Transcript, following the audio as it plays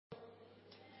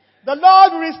The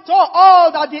Lord will restore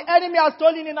all that the enemy has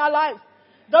stolen in our lives.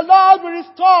 The Lord will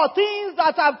restore things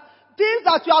that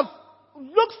you have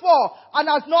looked for and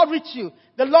has not reached you.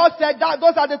 The Lord said that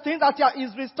those are the things that He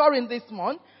is restoring this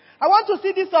month. I want to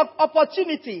see this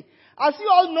opportunity. As you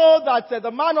all know that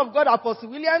the man of God, Apostle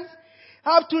Williams,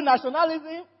 have two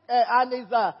nationalisms, and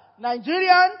is a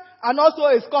Nigerian and also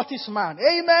a Scottish man.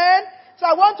 Amen. So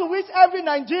I want to wish every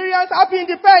Nigerian happy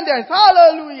independence.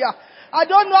 Hallelujah. I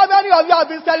don't know how many of you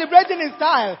have been celebrating in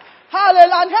style.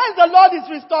 Hallelujah. And hence the Lord is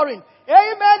restoring.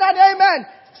 Amen and amen.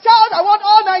 Shout, I want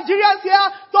all Nigerians here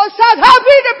to shout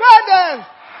happy independence.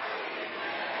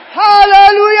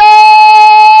 Hallelujah.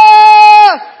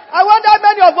 I wonder how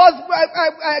many of us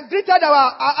greeted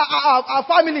our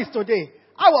families today.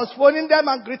 I was phoning them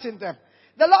and greeting them.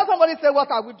 The Lord, somebody said, what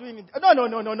are we doing?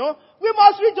 No. We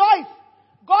must rejoice.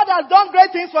 God has done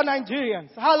great things for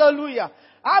Nigerians. Hallelujah.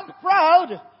 I'm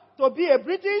proud to be a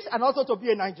British and also to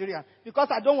be a Nigerian, because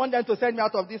I don't want them to send me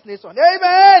out of this nation.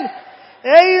 Amen.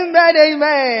 Amen.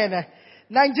 Amen.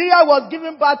 Nigeria was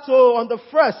given birth to on the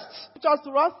 1st. Just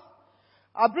to us,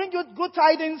 I bring you good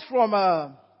tidings from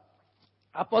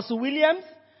Apostle Williams.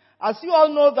 As you all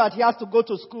know that he has to go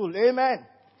to school. Amen.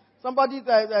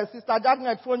 Sister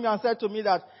Daphne phoned me and said to me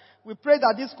that we pray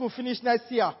that this school finish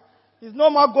next year. He's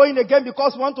no more going again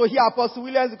because we want to hear Apostle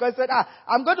Williams, because he said,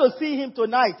 I'm going to see him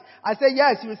tonight. I said,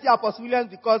 yes, you will see Apostle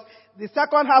Williams, because the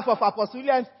second half of Apostle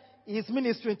Williams is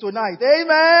ministering tonight.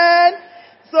 Amen.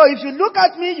 So if you look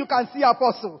at me, you can see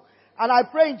Apostle. And I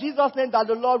pray in Jesus' name that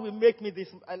the Lord will make me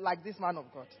like this man of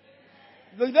God.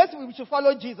 We should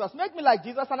follow Jesus. Make me like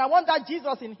Jesus. And I want that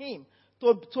Jesus in him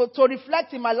to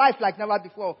reflect in my life like never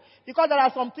before. Because there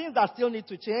are some things that still need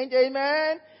to change.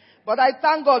 Amen. But I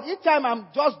thank God. Each time I'm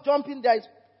just jumping there, it's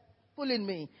pulling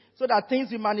me so that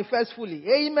things will manifest fully.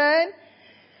 Amen.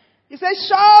 He says,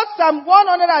 shout, Psalm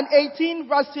 118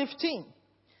 verse 15.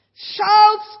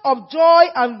 Shouts of joy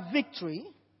and victory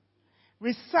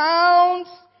resound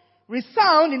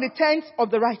in the tents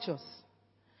of the righteous.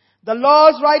 The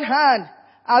Lord's right hand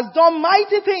has done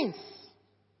mighty things.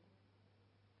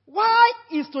 Why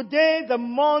is today the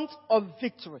month of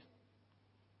victory?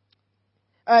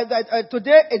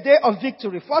 Today a day of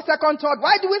victory. First, second, third.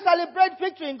 Why do we celebrate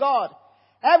victory in God?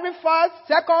 Every first,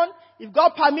 second, if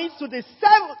God permits, to the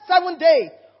seventh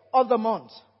day of the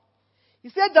month. He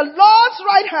said the Lord's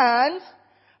right hand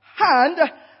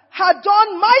had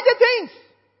done mighty things.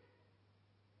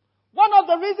 One of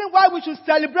the reasons why we should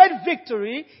celebrate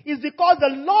victory is because the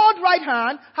Lord's right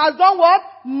hand has done what?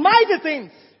 Mighty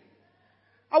things.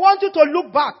 I want you to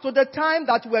look back to the time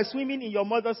that you were swimming in your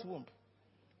mother's womb.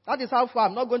 That is how far.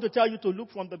 I'm not going to tell you to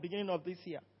look from the beginning of this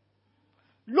year.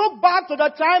 Look back to the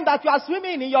time that you are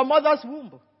swimming in your mother's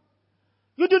womb.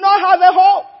 You do not have a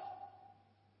hope.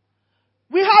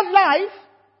 We have life,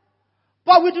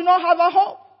 but we do not have a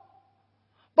hope.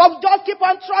 But we just keep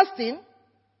on trusting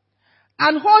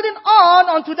and holding on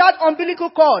onto that umbilical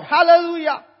cord.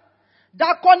 Hallelujah.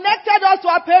 That connected us to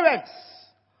our parents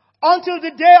until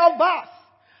the day of birth.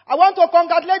 I want to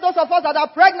congratulate those of us that are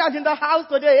pregnant in the house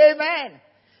today. Amen.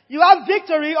 You have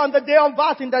victory on the day of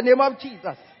birth in the name of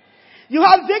Jesus. You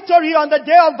have victory on the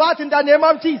day of birth in the name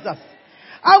of Jesus.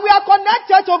 And we are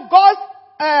connected to God's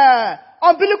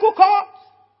umbilical cord.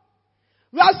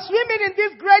 We are swimming in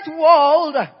this great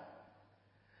world.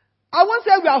 I won't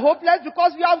say we are hopeless,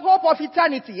 because we have hope of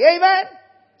eternity. Amen.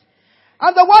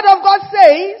 And the word of God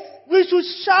says we should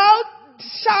shout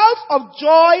shouts of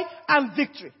joy and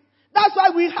victory. That's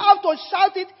why we have to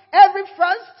shout it every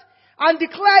first and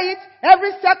declare it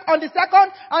on the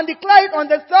second and declare it on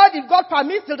the third, if God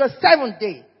permits, till the seventh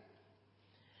day.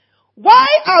 Why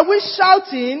are we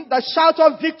shouting the shout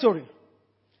of victory?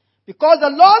 Because the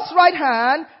Lord's right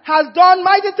hand has done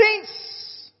mighty things.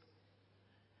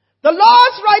 The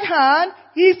Lord's right hand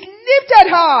is lifted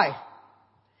high.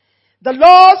 The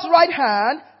Lord's right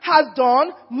hand has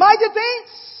done mighty things.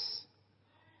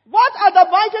 What are the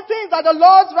mighty things that the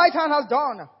Lord's right hand has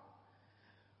done?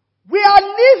 We are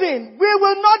living. We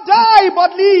will not die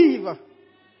but live.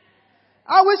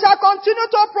 And we shall continue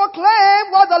to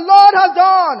proclaim what the Lord has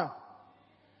done.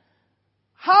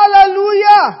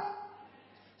 Hallelujah.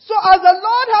 So as the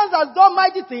Lord has done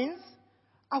mighty things,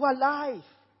 our life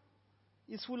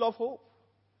is full of hope.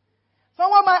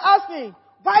 Someone might ask me,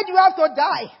 why do you have to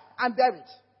die and bury it?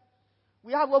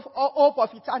 We have hope of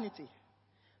eternity.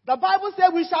 The Bible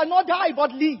says we shall not die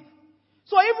but live.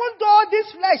 So even though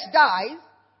this flesh dies,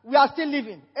 we are still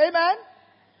living. Amen?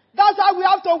 That's why we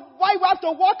have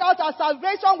to walk out our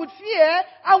salvation with fear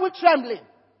and with trembling.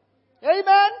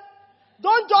 Amen?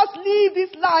 Don't just live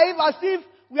this life as if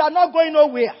we are not going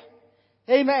nowhere.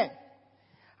 Amen.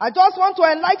 I just want to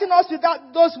enlighten us with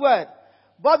those words.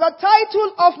 But the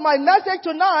title of my message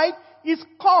tonight is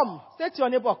Come. Say to your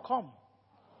neighbor, come.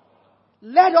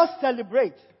 Let us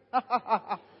celebrate.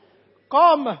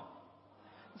 Come.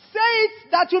 Say it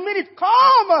that you mean it.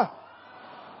 Come.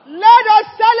 Let us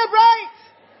celebrate.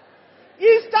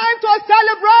 It's time to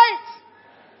celebrate.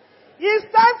 It's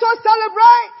time to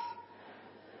celebrate.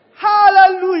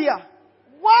 Hallelujah.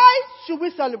 Why should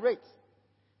we celebrate?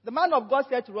 The man of God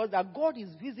said to us that God is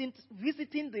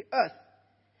visiting the earth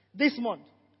this month.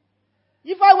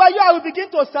 If I were you, I would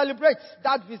begin to celebrate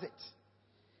that visit.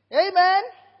 Amen.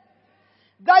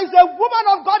 There is a woman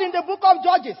of God in the book of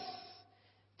Judges,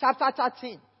 chapter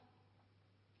 13.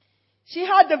 She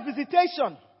had the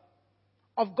visitation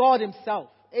of God himself.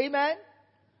 Amen.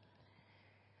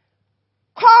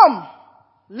 Come,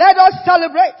 let us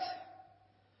celebrate.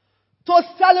 To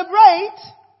celebrate,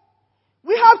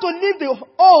 we have to leave the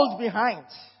old behind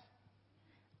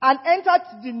and enter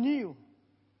the new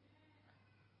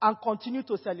and continue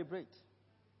to celebrate.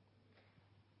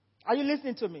 Are you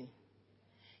listening to me?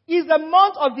 It's the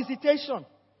month of visitation.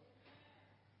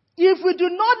 If we do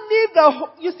not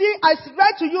leave you see, I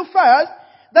read to you first,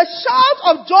 the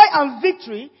shout of joy and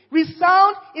victory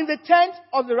resound in the tent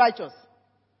of the righteous.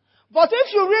 But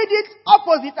if you read it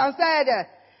opposite and said,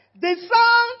 the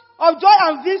sound of joy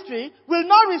and victory will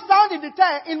not resound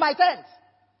in my tent,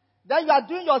 then you are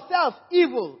doing yourself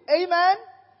evil. Amen?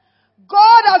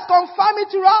 God has confirmed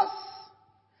it to us.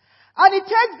 And it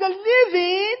takes the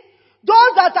living,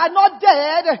 those that are not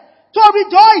dead, to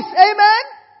rejoice. Amen?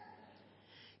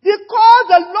 Because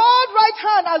the Lord's right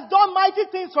hand has done mighty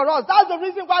things for us. That's the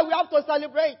reason why we have to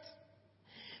celebrate.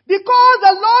 Because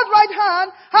the Lord's right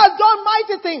hand has done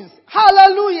mighty things.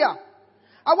 Hallelujah.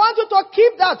 I want you to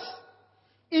keep that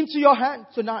into your hand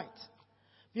tonight.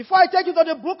 Before I take you to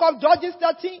the book of Judges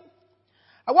 13,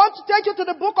 I want to take you to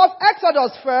the book of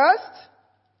Exodus first.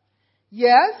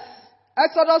 Yes,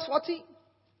 Exodus 14.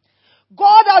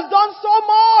 God has done so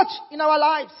much in our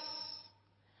lives.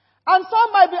 And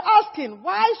some might be asking,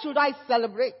 why should I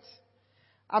celebrate?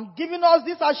 I'm giving us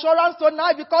this assurance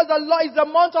tonight because the Lord is the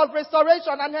month of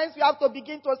restoration, and hence we have to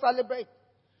begin to celebrate.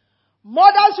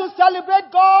 Mothers should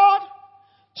celebrate God.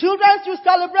 Children should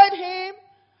celebrate Him.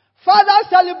 Fathers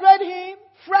celebrate Him.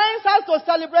 Friends have to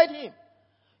celebrate Him.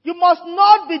 You must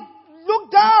not be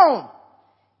looked down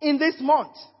in this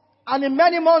month and in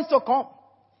many months to come.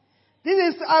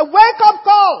 This is a wake-up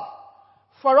call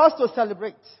for us to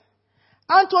celebrate.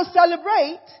 And to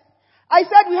celebrate, I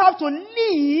said we have to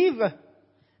leave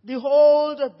the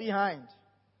old behind.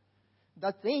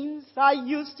 The things I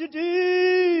used to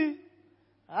do,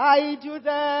 I do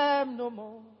them no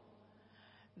more.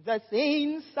 The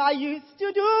things I used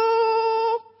to do,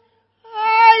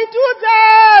 I do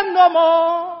them no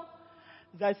more.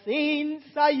 The things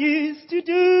I used to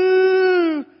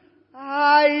do,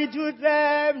 I do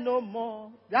them no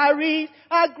more. There is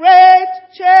a great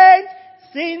change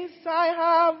since I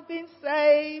have been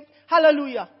saved.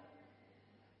 Hallelujah.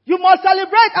 You must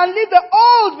celebrate and leave the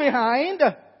old behind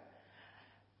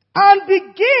and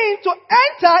begin to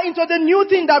enter into the new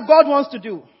thing that God wants to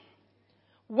do.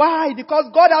 Why?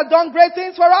 Because God has done great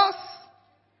things for us.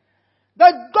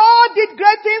 That God did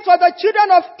great things for the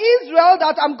children of Israel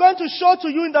that I'm going to show to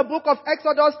you in the book of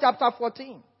Exodus chapter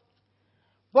 14.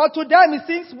 But to them it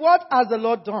seems, what has the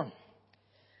Lord done?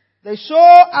 They show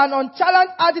an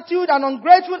unchallenged attitude, an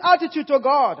ungrateful attitude to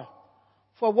God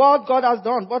for what God has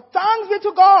done. But thanks be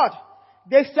to God,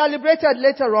 they celebrated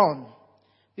later on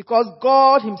because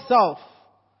God himself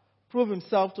proved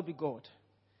himself to be God.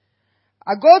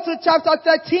 I go to chapter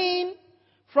 13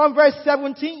 from verse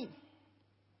 17.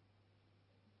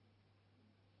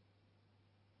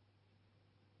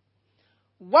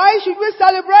 Why should we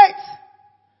celebrate?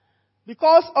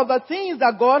 Because of the things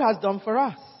that God has done for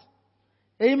us.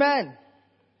 Amen.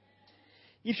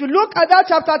 If you look at that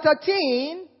chapter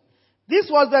 13, this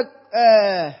was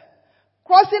the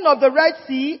crossing of the Red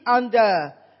Sea and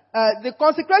the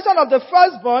consecration of the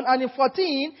firstborn, and in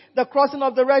 14, the crossing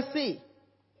of the Red Sea.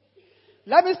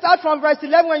 Let me start from verse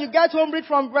 11. When you get home, read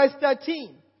from verse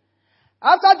 13.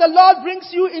 After the Lord brings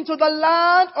you into the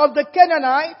land of the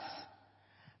Canaanites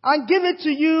and give it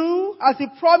to you as he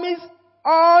promised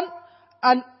on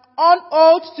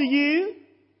oath to you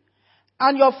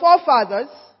and your forefathers,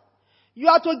 you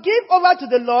are to give over to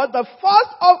the Lord the first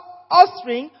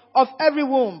offspring of every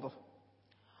womb.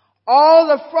 All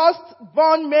the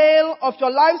firstborn male of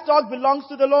your livestock belongs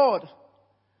to the Lord.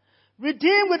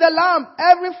 Redeem with a lamb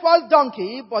every first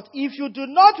donkey, but if you do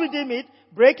not redeem it,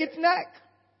 break its neck.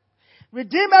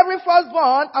 Redeem every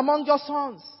firstborn among your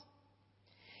sons.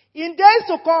 In days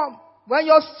to come, when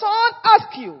your son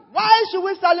asks you, why should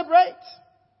we celebrate?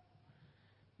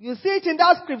 You see it in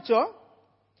that scripture.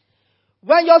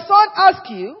 When your son asks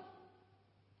you,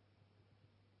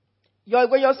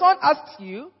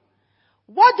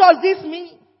 what does this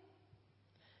mean?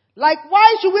 Like,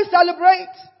 why should we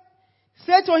celebrate?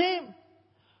 Say to him,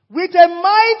 with a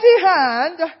mighty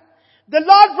hand, the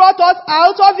Lord brought us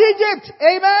out of Egypt.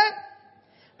 Amen.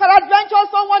 Peradventure,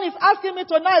 someone is asking me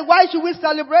tonight, why should we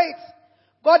celebrate?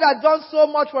 God has done so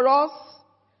much for us.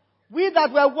 We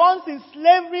that were once in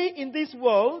slavery in this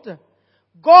world,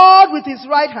 God with his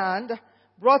right hand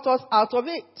brought us out of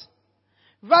it.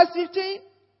 Verse 15.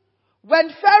 When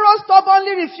Pharaoh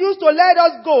stubbornly refused to let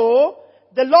us go,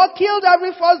 the Lord killed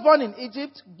every firstborn in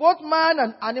Egypt, both man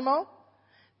and animal.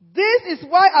 This is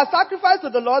why I sacrifice to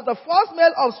the Lord the first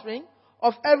male offspring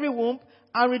of every womb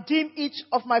and redeem each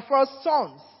of my first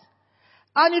sons.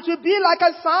 And it will be like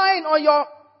a sign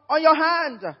on your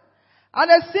hand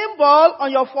and a symbol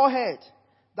on your forehead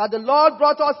that the Lord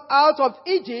brought us out of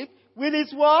Egypt with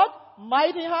his what?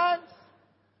 Mighty hands.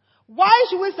 Why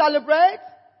should we celebrate?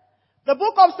 The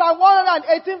book of Psalm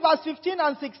 118 verse 15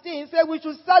 and 16 says we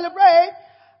should celebrate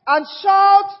and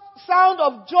shout sound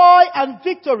of joy and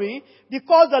victory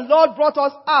because the Lord brought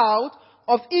us out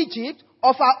of Egypt,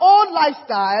 of our old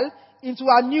lifestyle, into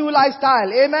a new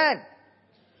lifestyle. Amen.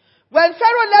 When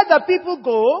Pharaoh let the people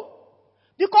go,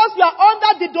 because we are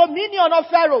under the dominion of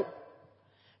Pharaoh.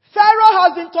 Pharaoh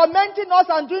has been tormenting us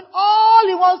and doing all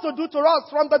he wants to do to us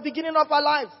from the beginning of our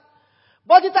lives.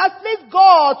 But it has pleased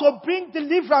God to bring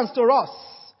deliverance to us.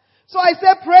 So I say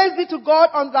praise be to God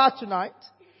on that tonight.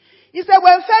 He said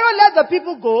when Pharaoh let the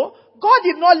people go, God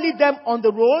did not lead them on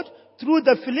the road through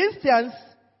the Philistines'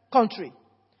 country.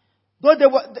 Though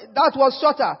that was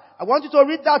shorter. I want you to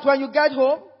read that when you get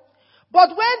home. But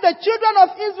when the children of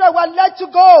Israel were let to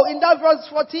go in that verse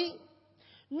 14,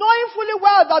 knowing fully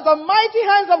well that the mighty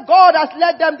hands of God has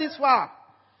led them this far,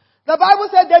 the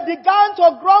Bible said they began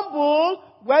to grumble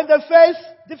when they face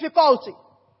difficulty.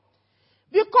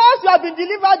 Because we have been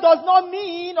delivered does not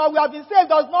mean, or we have been saved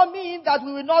does not mean that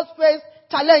we will not face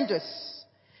challenges.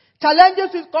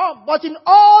 Challenges will come. But in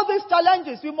all these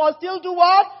challenges, we must still do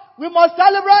what? We must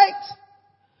celebrate.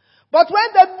 But when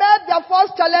they met their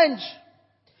first challenge,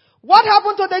 what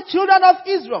happened to the children of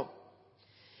Israel?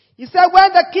 He said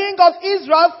when the king of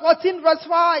Israel, 14 verse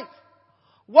 5,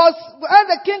 when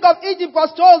the king of Egypt was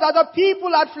told that the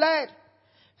people had fled,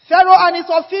 Pharaoh and his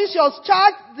officials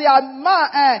changed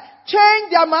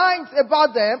their minds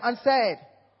about them and said,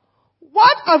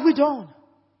 what have we done?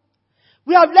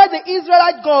 We have let the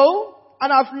Israelites go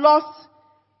and have lost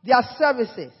their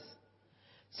services.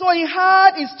 So he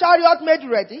had his chariot made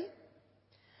ready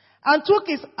and took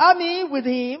his army with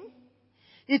him.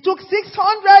 He took 600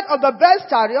 of the best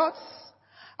chariots,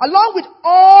 along with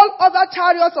all other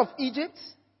chariots of Egypt,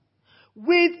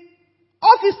 with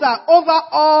officer over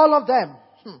all of them.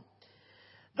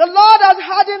 The Lord had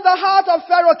hardened the heart of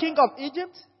Pharaoh, king of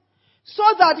Egypt, so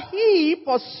that he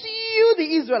pursued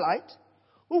the Israelites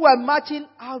who were marching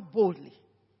out boldly.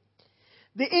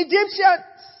 The Egyptians,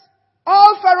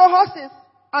 all Pharaoh horses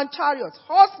and chariots,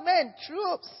 horsemen,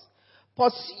 troops,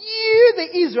 pursued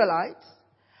the Israelites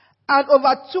and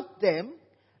overtook them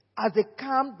as they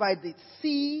camped by the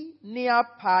sea near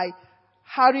Pi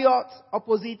Hahiroth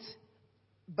opposite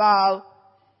Baal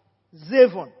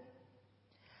Zevon.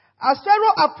 As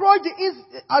Pharaoh approached,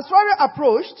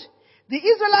 the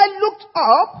Israelites looked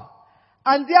up,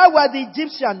 and there were the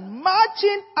Egyptians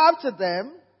marching after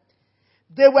them.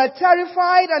 They were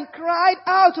terrified and cried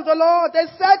out to the Lord. They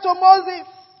said to Moses,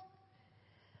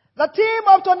 the theme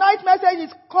of tonight's message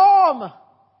is come.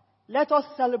 Let us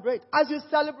celebrate. As you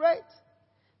celebrate,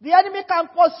 the enemy can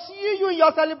pursue you in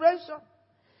your celebration.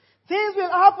 Things will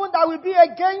happen that will be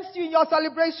against you in your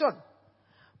celebration.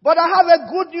 But I have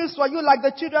a good news for you, like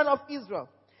the children of Israel.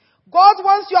 God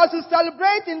wants you to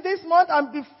celebrate in this month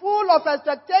and be full of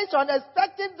expectation,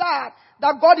 expecting that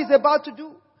God is about to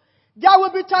do. There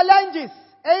will be challenges.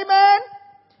 Amen.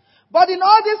 But in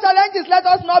all these challenges, let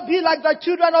us not be like the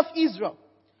children of Israel.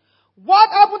 What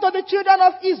happened to the children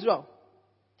of Israel?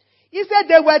 He said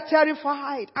they were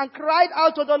terrified and cried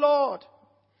out to the Lord.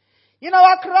 In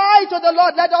our cry to the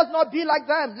Lord, let us not be like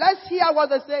them. Let's hear what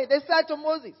they say. They said to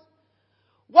Moses,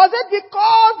 was it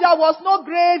because there was no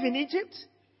grave in Egypt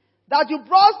that you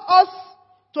brought us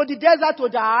to the desert to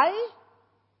die?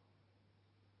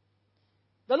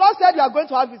 The Lord said you are going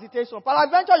to have visitation.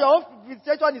 Peradventure, your own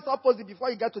visitation is opposite before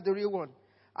you get to the real one.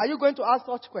 Are you going to ask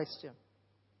such question?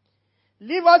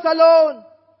 Leave us alone.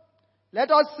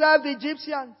 Let us serve the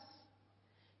Egyptians.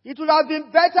 It would have been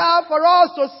better for us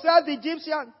to serve the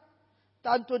Egyptians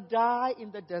than to die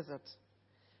in the desert.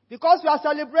 Because we are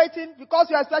celebrating, because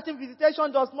we are expecting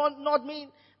visitation does not mean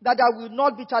that there will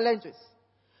not be challenges.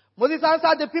 Moses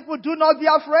answered the people, do not be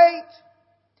afraid.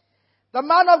 The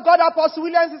man of God, Apostle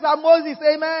Williams, is our Moses.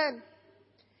 Amen.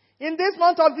 In this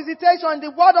month of visitation,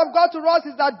 the word of God to us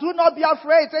is that do not be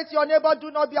afraid. Say to your neighbor, do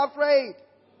not be afraid.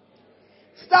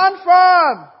 Stand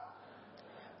firm.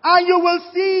 And you will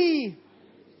see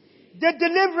the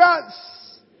deliverance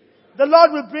the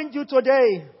Lord will bring you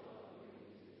today.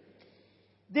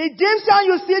 The Egyptian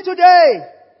you see today,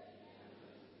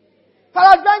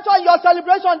 peradventure in your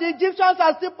celebration, the Egyptians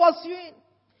are still pursuing.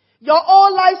 Your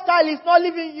own lifestyle is not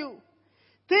leaving you.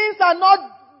 Things are not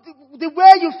the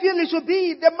way you feel it should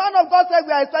be. The man of God said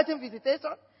we are expecting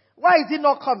visitation. Why is it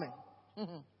not coming?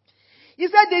 He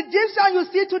said the Egyptian you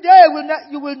see today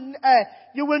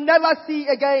you will never see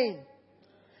again.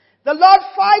 The Lord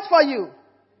fight for you.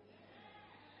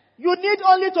 You need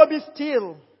only to be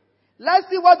still. Let's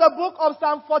see what the book of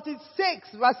Psalm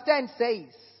 46 verse 10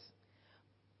 says.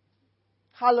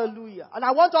 Hallelujah. And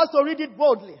I want us to read it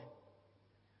boldly.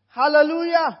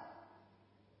 Hallelujah.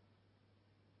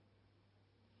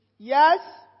 Yes.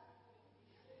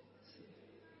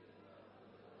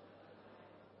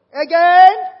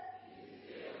 Again.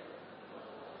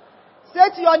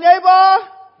 Say to your neighbor.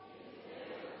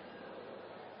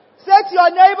 Say to your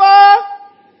neighbor.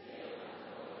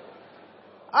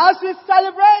 As we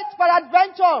celebrate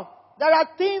peradventure, there are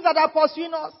things that are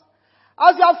pursuing us.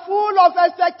 As you are full of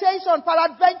expectation,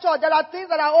 peradventure, there are things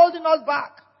that are holding us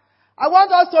back. I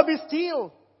want us to be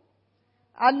still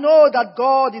and know that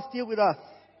God is still with us.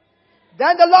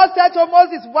 Then the Lord said to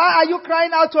Moses, why are you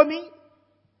crying out to me?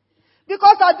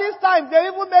 Because at this time, they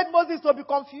even made Moses to be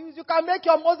confused. You can make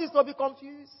your Moses to be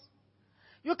confused.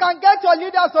 You can get your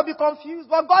leaders to be confused.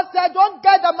 But God said, don't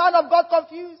get the man of God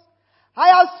confused. I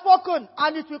have spoken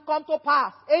and it will come to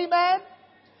pass. Amen.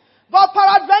 But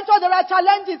peradventure there are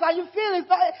challenges and you feel it's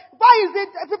not, why is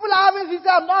it people are having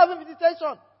visitation, I'm not having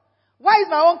visitation? Why is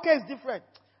my own case different?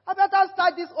 I better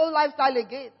start this old lifestyle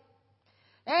again.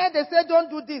 And they say don't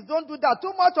do this, don't do that.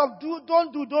 Too much of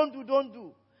don't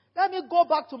do. Let me go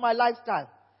back to my lifestyle.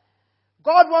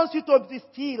 God wants you to be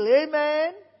still.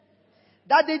 Amen.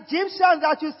 That the Egyptians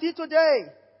that you see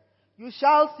today, you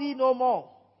shall see no more.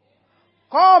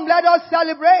 Come, let us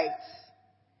celebrate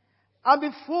and be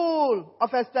full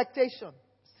of expectation,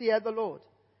 saith the Lord.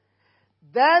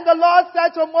 Then the Lord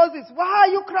said to Moses, why are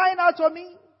you crying out to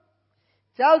me?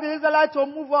 Tell the Israelites to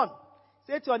move on.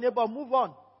 Say to your neighbor, move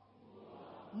on.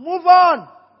 Move on.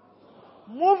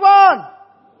 Move on.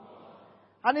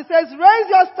 And he says, raise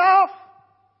your staff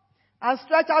and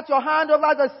stretch out your hand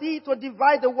over the sea to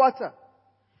divide the water,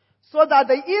 so that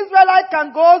the Israelites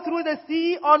can go through the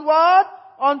sea on what?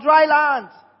 On dry land.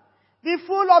 Be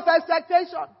full of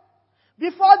expectation.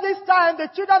 Before this time, the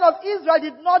children of Israel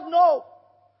did not know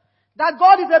that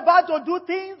God is about to do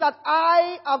things that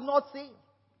eye have not seen.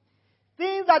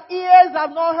 Things that ears have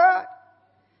not heard.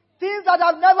 Things that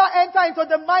have never entered into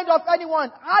the mind of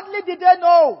anyone. Hardly did they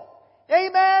know.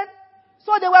 Amen.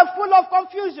 So they were full of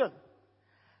confusion.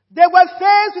 They were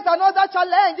faced with another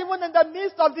challenge even in the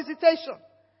midst of visitation.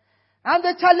 And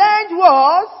the challenge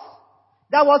was,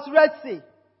 there was Red Sea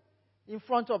in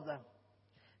front of them.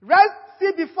 Red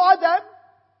Sea before them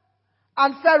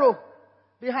and Pharaoh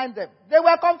behind them. They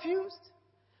were confused.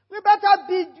 We better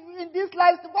be in this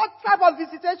life. What type of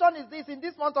visitation is this in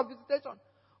this month of visitation?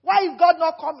 Why is God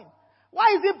not coming?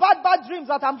 Why is it bad dreams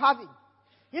that I'm having?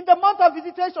 In the month of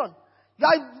visitation, you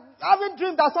are having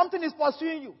dreams that something is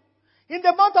pursuing you. In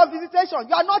the month of visitation,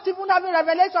 you are not even having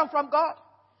revelation from God.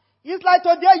 It's like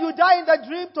today you die in the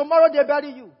dream, tomorrow they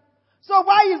bury you. So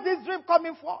why is this dream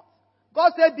coming forth?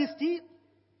 God said, be still.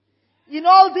 In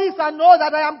all this I know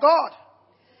that I am God.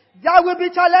 There will be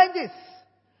challenges.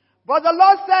 But the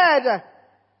Lord said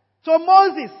to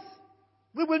Moses,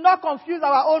 we will not confuse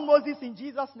our own Moses in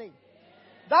Jesus' name.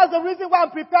 That's the reason why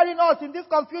I'm preparing us in this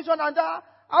confusion. And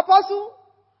Apostle,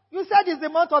 you said it's the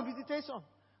month of visitation.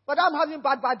 But I'm having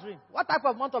bad dream. What type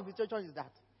of month of visitation is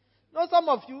that? No, some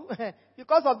of you,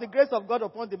 because of the grace of God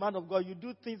upon the man of God, you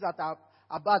do things that are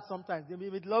bad sometimes. They may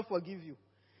with love forgive you.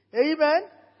 Amen?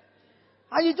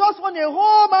 And you just want a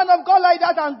whole man of God like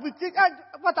that and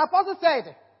what Apostle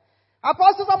said.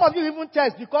 Apostle, some of you even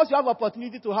test because you have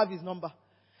opportunity to have his number.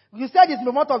 You said it's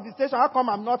the month of visitation. How come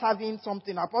I'm not having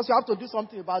something? Apostle, you have to do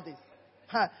something about this.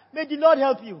 May the Lord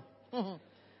help you.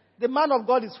 The man of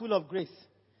God is full of grace.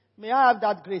 May I have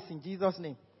that grace in Jesus'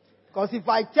 name. Because if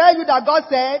I tell you that God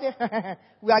said,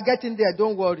 we are getting there,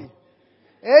 don't worry.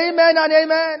 Amen and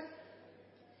amen.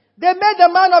 They made the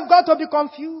man of God to be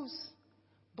confused.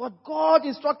 But God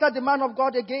instructed the man of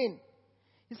God again.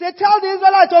 He said, tell the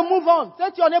Israelites to move on. Say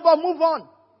to your neighbor, move on.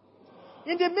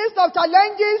 In the midst of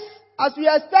challenges, as we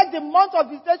expect the month of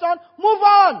visitation, move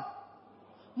on.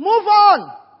 Move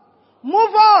on.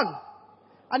 Move on.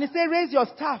 And he said, raise your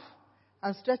staff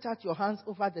and stretch out your hands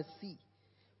over the sea.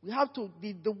 We have to,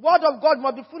 the word of God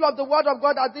must be full of the word of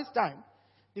God at this time.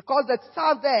 Because the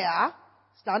staff there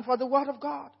stand for the word of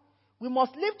God. We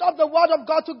must lift up the word of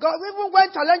God to God. Even when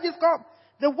challenges come,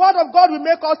 the word of God will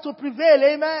make us to prevail.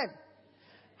 Amen.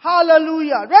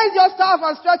 Hallelujah. Raise your staff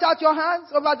and stretch out your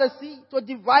hands over the sea to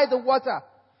divide the water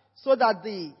so that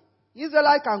the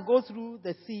Israelites can go through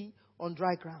the sea on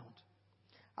dry ground.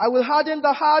 I will harden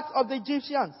the hearts of the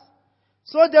Egyptians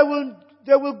so they will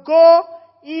go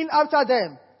in after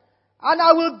them. And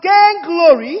I will gain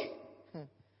glory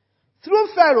through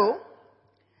Pharaoh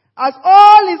as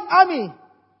all his army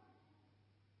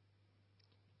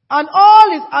and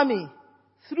all his army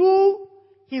through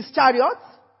his chariots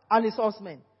and his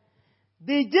horsemen.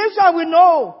 The Egyptian will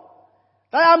know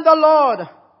that I am the Lord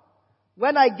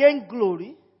when I gain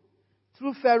glory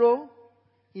through Pharaoh,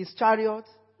 his chariots,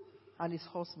 and his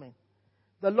horsemen.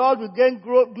 The Lord will gain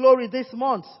glory this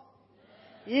month.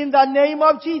 In the name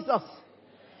of Jesus.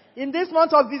 In this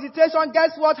month of visitation,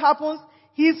 guess what happens?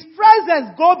 His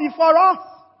presence go before us.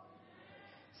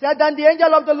 Said then the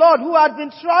angel of the Lord, who had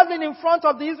been traveling in front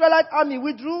of the Israelite army,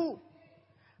 withdrew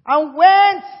and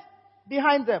went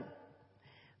behind them.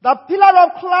 The pillar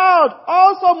of cloud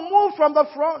also moved from the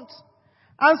front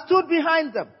and stood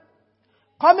behind them,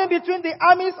 coming between the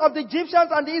armies of the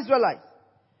Egyptians and the Israelites.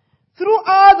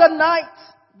 Throughout the night,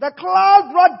 the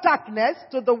cloud brought darkness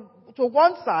to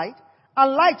one side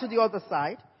and light to the other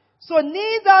side. So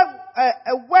neither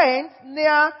went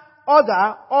near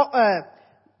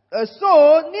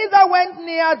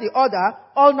the other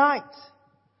all night.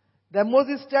 Then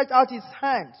Moses stretched out his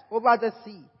hand over the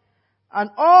sea. And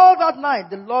all that night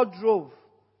the Lord drove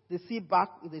the sea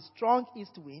back with a strong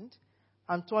east wind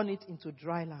and turned it into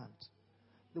dry land.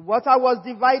 The water was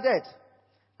divided,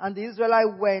 and the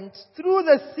Israelites went through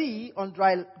the sea on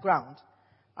dry ground,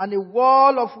 and a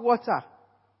wall of water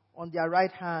on their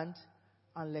right hand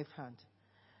and left hand.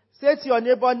 Say to your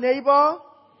neighbor, neighbor,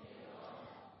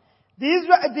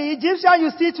 the Egyptian you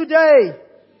see today,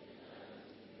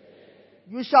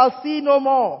 you shall see no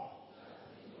more.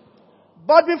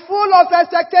 But be full of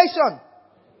expectation.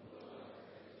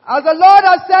 As the Lord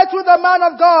has said through the man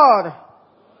of God,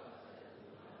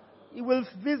 He will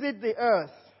visit the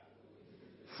earth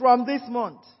from this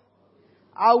month.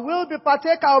 I will be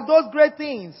partaker of those great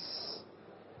things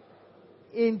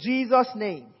in Jesus'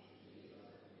 name.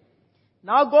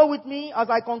 Now go with me as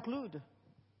I conclude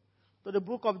to the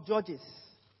book of Judges.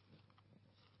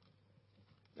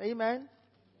 Amen.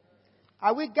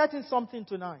 Are we getting something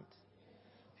tonight?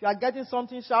 If you are getting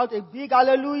something, shout a big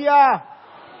hallelujah.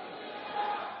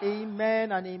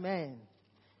 Amen and amen.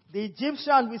 The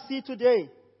Egyptian we see today,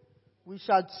 we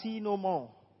shall see no more.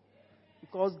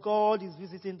 Because God is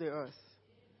visiting the earth.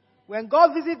 When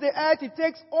God visits the earth, it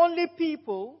takes only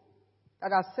people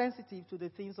that are sensitive to the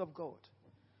things of God.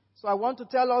 So I want to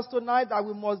tell us tonight that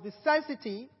we must be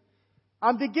sensitive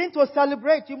and begin to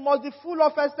celebrate. You must be full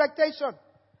of expectation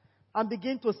and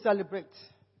begin to celebrate.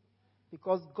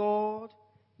 Because God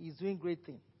is doing great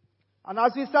things. And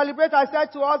as we celebrate, I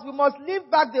said to us, we must leave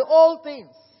back the old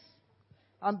things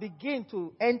and begin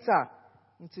to enter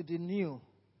into the new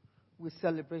with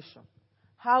celebration.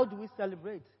 How do we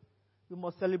celebrate? We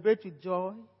must celebrate with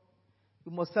joy.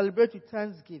 We must celebrate with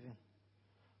thanksgiving.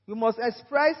 We must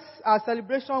express our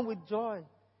celebration with joy.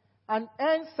 And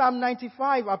hence Psalm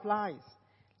 95 applies.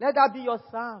 Let that be your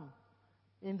psalm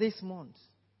in this month.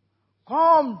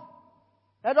 Come,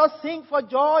 let us sing for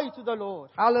joy to the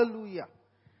Lord. Hallelujah.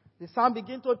 The psalm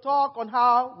begins to talk on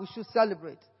how we should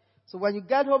celebrate. So when you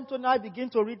get home tonight, begin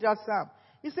to read that psalm.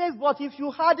 He says, but if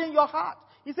you harden your heart,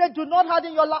 he said, do not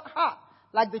harden your heart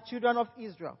like the children of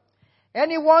Israel.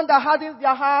 Anyone that hardens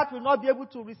their heart will not be able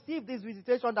to receive this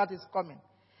visitation that is coming.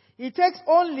 It takes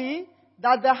only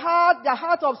that the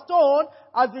heart of stone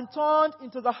has been turned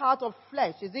into the heart of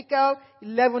flesh. Ezekiel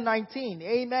 11:19.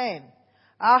 Amen.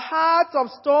 A heart of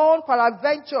stone,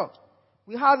 peradventure,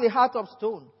 we have a heart of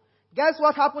stone. Guess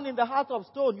what happened in the heart of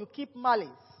stone? You keep malice.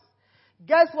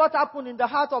 Guess what happened in the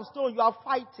heart of stone? You are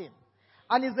fighting.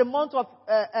 And it's a month of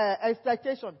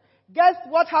expectation. Guess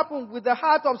what happened with the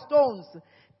heart of stones?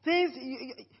 Things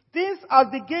are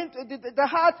the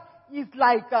heart is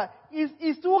like,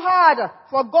 is too hard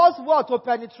for God's word to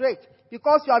penetrate.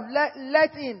 Because you have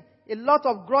let in a lot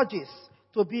of grudges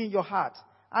to be in your heart.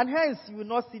 And hence, you will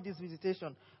not see this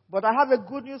visitation. But I have a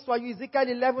good news for you. Ezekiel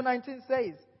 11:19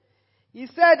 says, He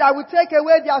said, I will take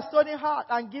away their stony heart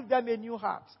and give them a new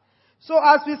heart. So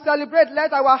as we celebrate,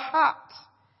 let our heart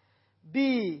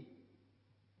be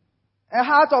a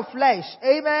heart of flesh.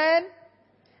 Amen.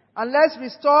 And let's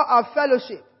restore our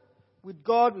fellowship with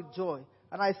God with joy.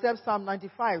 And I accept Psalm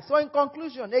 95. So in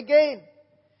conclusion, again,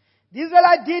 the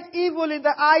Israelites did evil in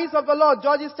the eyes of the Lord.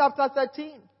 Judges chapter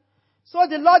 13. So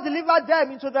the Lord delivered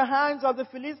them into the hands of the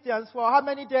Philistines for how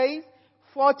many days?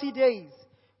 40 days.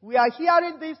 We are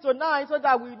hearing this tonight so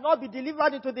that we will not be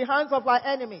delivered into the hands of our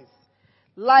enemies,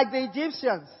 like the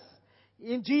Egyptians,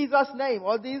 in Jesus' name,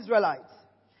 or the Israelites.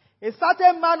 A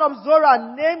certain man of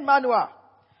Zorah named Manoah,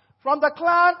 from the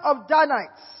clan of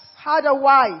Danites, had a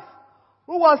wife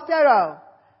who was sterile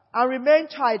and remained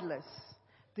childless.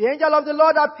 The angel of the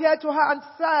Lord appeared to her and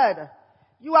said,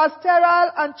 you are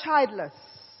sterile and childless.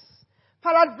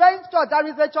 Peradventure, there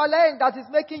is a challenge that is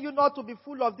making you not to be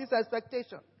full of this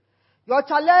expectation. Your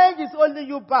challenge is holding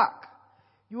you back.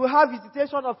 You will have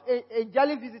visitation of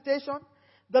angelic visitation.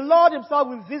 The Lord himself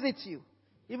will visit you,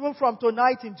 even from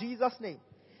tonight in Jesus' name.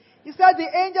 He said, the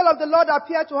angel of the Lord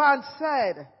appeared to her and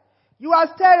said, you are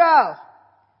sterile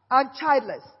and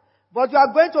childless, but you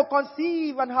are going to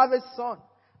conceive and have a son.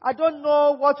 I don't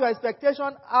know what your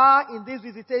expectations are in this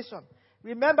visitation.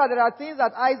 Remember, there are things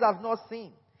that eyes have not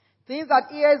seen, things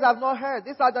that ears have not heard.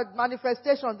 These are the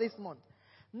manifestations this month.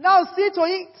 Now see to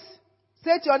it.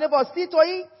 Say to your neighbor, see to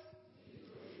it.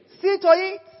 See to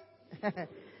it.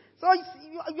 So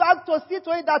you have to see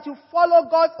to it that you follow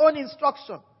God's own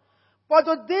instruction. But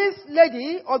to this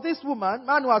lady, or this woman,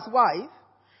 Manoah's wife,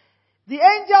 the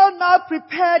angel now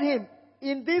prepared him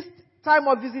in this time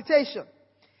of visitation.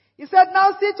 He said, now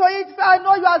see to it. He said, I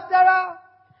know you are sterile.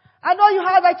 I know you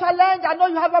have a challenge. I know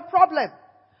you have a problem.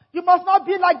 You must not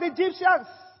be like the Egyptians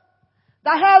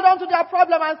that held on to their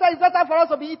problem and said, it's better for us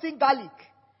to be eating garlic.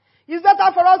 It's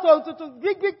better for us to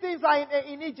big things are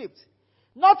in Egypt.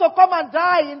 Not to come and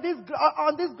die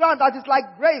on this ground that is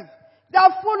like grave. They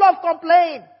are full of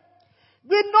complaint.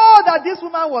 We know that this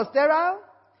woman was sterile,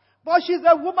 but she's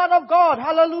a woman of God.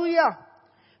 Hallelujah.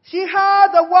 She heard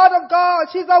the word of God.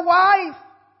 She's a wife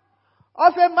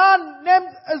of a man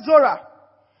named Zorah.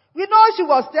 We know she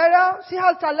was sterile. She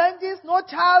had challenges, no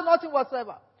child, nothing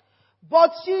whatsoever.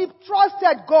 But she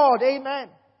trusted God. Amen.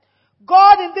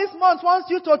 God in this month wants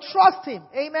you to trust him.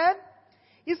 Amen.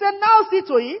 He said, now see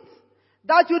to it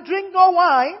that you drink no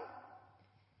wine.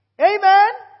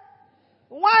 Amen.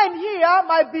 Wine here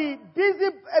might be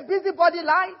a busybody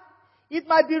life. It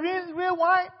might be real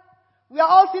wine. We are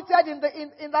all seated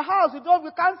in the house.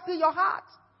 We can't see your heart.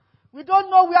 We don't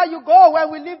know where you go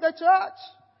when we leave the church.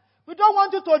 We don't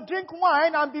want you to drink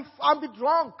wine and be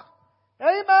drunk.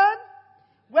 Amen.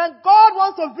 When God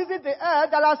wants to visit the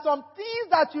earth, there are some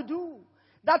things that you do.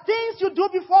 The things you do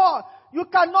before, you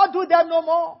cannot do them no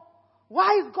more.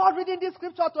 Why is God reading this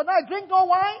scripture tonight? Drink no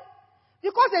wine?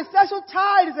 Because a special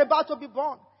child is about to be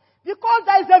born. Because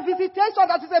there is a visitation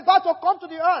that is about to come to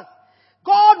the earth.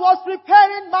 God was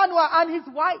preparing Manoah and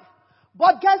his wife.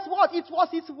 But guess what? It was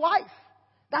his wife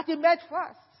that he met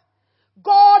first.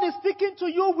 God is speaking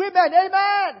to you women.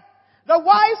 Amen. The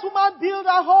wise woman built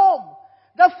her home.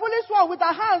 The foolish one with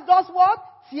her hands does what?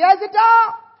 Tears it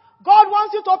down. God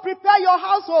wants you to prepare your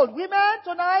household. Women,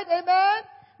 tonight, amen.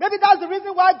 Maybe that's the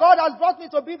reason why God has brought me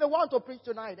to be the one to preach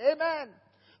tonight. Amen.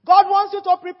 God wants you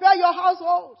to prepare your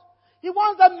household. He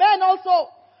wants the men also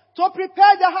to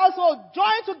prepare their household.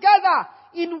 Join together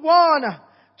in one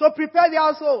to prepare the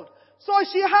household. So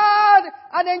she had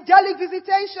an angelic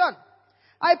visitation.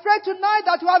 I pray tonight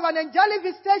that you have an angelic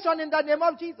visitation in the name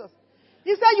of Jesus.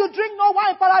 He said, you drink no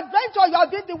wine. Peradventure, you have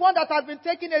been the one that has been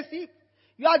taking a sip.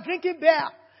 You are drinking beer.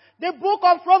 The book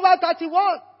of Proverbs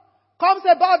 31 comes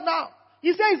about now.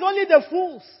 He says it's only the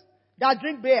fools that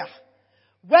drink beer.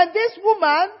 When this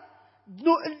woman,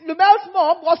 Lumel's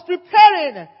mom, was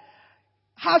preparing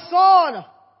her son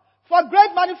for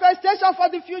great manifestation for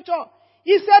the future,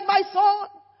 he said, my son,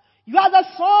 you are the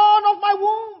son of my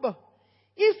womb.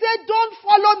 He said, don't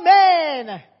follow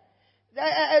men.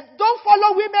 Don't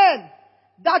follow women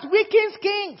that weakens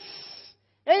kings.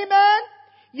 Amen.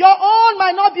 Your own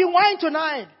might not be wine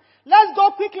tonight. Let's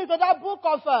go quickly to that book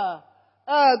of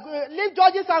leave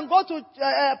Judges and go to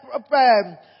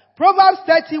Proverbs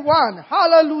 31.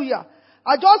 Hallelujah.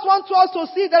 I just want us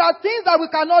to see there are things that we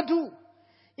cannot do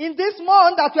in this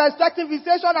month that we are expecting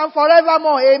visitation and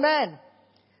forevermore. Amen.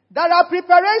 There are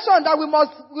preparations that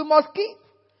we must keep.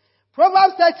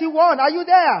 Proverbs 31. Are you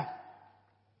there?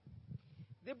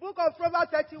 The book of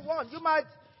Proverbs 31. You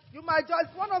might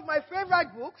just, one of my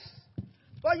favorite books.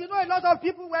 But you know, a lot of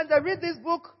people, when they read this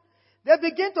book, they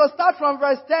begin to start from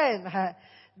verse 10.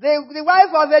 The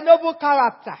wife of a noble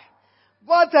character.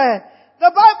 But the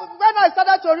Bible, when I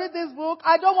started to read this book,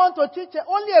 I don't want to teach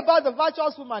only about the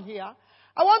virtuous woman here.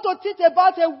 I want to teach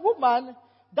about a woman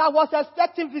that was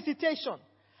expecting visitation.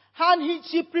 And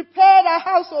she prepared her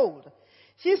household.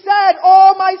 She said,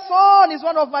 "Oh, my son," is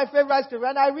one of my favorite stories.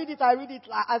 When I read it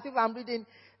as if I'm reading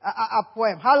a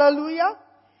poem. Hallelujah.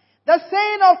 The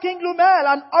saying of King Lumel,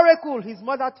 an oracle his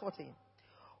mother taught him.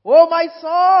 "Oh, my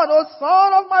son, oh,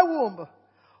 son of my womb,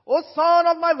 oh, son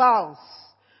of my vows,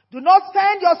 do not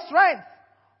spend your strength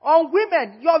on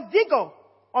women, your vigor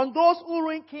on those who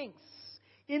ruin kings."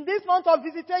 In this month of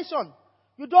visitation,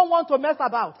 you don't want to mess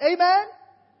about. Amen?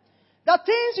 The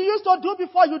things you used to do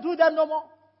before, you do them no more.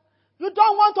 You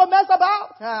don't want to mess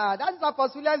about. That is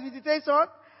apostolic visitation.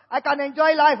 I can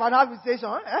enjoy life and have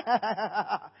visitation.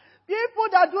 People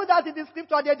that do that in the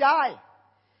scripture, they die.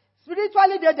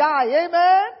 Spiritually, they die.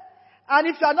 Amen? And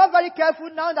if you are not very careful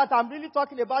now that I'm really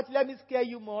talking about, let me scare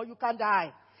you more, you can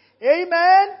die.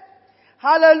 Amen?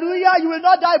 Hallelujah. You will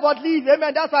not die but live.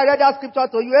 Amen. That's why I read that scripture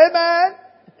to you. Amen?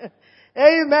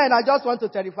 Amen. I just want to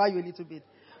terrify you a little bit.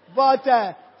 But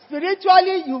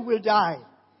spiritually, you will die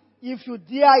if you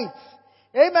dare it.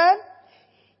 Amen?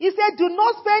 He said, "Do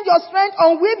not spend your strength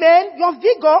on women, your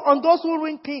vigor on those who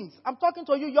ruin kings." I'm talking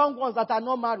to you young ones that are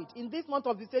not married. In this month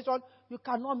of visitation, you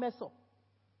cannot mess up.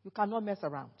 You cannot mess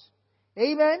around.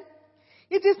 Amen?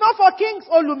 It is not for kings,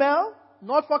 O Lumel,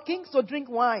 not for kings to drink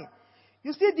wine.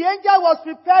 You see, the angel was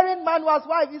preparing Manoah's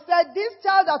wife. He said, "This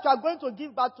child that you are going to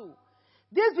give birth to,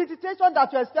 this visitation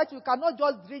that you expect, you cannot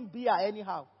just drink beer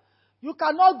anyhow. You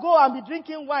cannot go and be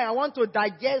drinking wine and want to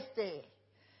digest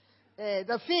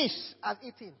the fish I've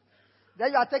eaten.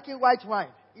 Then you are taking white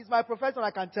wine. It's my profession,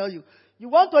 I can tell you. You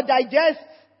want to digest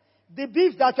the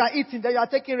beef that you are eating, then you are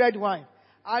taking red wine.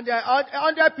 And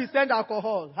 100%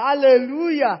 alcohol.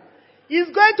 Hallelujah. It's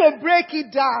going to break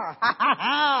it down.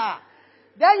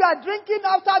 Then you are drinking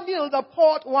after meal the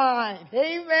port wine.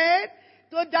 Amen.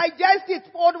 To digest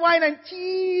it, port wine and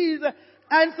cheese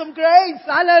and some grapes.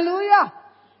 Hallelujah.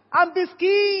 And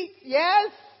biscuits.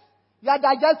 Yes. You are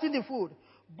digesting the food.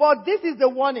 But this is the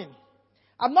warning.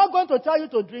 I'm not going to tell you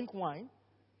to drink wine,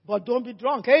 but don't be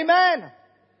drunk. Amen.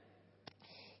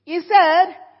 He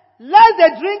said, "Let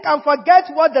the drink and forget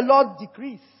what the Lord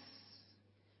decrees."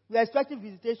 We are expecting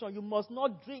visitation. You must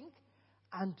not drink.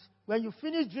 And when you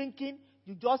finish drinking,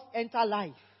 you just enter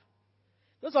life.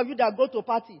 Those of you that go to a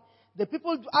party, the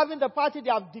people having the party, they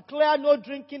have declared no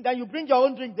drinking. Then you bring your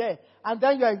own drink there. And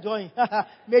then you're enjoying.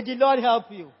 May the Lord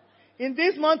help you. In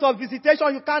this month of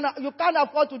visitation, you can't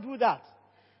afford to do that.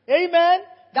 Amen.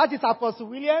 That is Apostle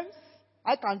Williams.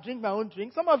 I can drink my own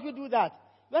drink. Some of you do that.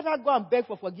 Let us go and beg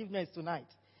for forgiveness tonight.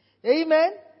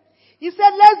 Amen. He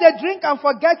said, "Let them drink and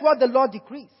forget what the Lord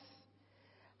decrees,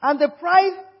 and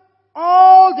deprive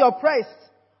all the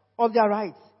oppressed of their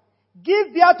rights.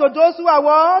 Give beer to those who are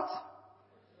what?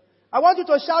 I want you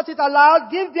to shout it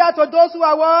aloud. Give beer to those who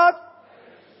are what?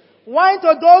 Wine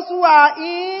to those who are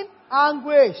in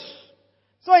anguish."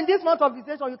 So in this month of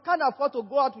visitation, you can't afford to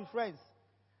go out with friends.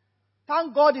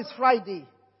 Thank God it's Friday.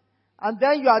 And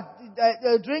then you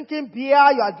are drinking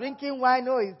beer, you are drinking wine.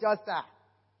 No, it's just that.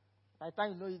 By the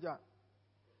time you know it,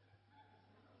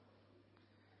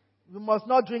 you must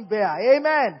not drink beer.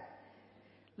 Amen.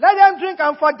 Let them drink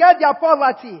and forget their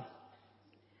poverty.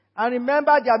 And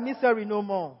remember their misery no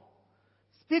more.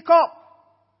 Speak up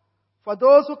for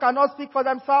those who cannot speak for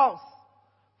themselves.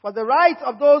 For the rights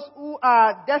of those who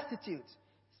are destitute.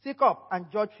 Speak up and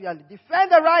judge fairly.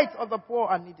 Defend the rights of the poor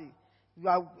and needy. You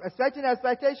are expecting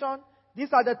expectation.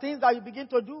 These are the things that you begin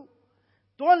to do.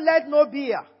 Don't let no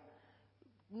beer.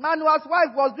 Manoah's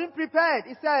wife was being prepared.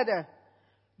 He said,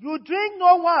 "You drink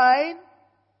no wine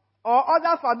or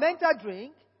other fermented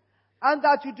drink, and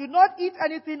that you do not eat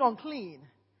anything unclean,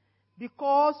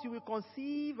 because you will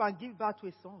conceive and give birth to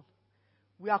a son."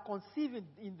 We are conceiving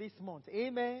in this month.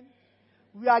 Amen.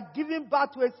 We are giving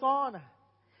birth to a son.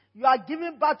 You are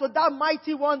giving birth to that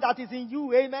mighty one that is in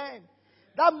you. Amen.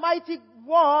 That mighty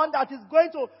one that is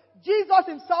going to, Jesus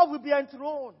himself will be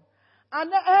enthroned. And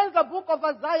then the book of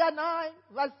Isaiah 9,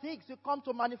 verse 6, you come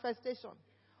to manifestation.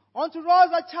 "Unto us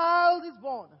a child is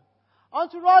born.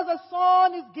 Unto us a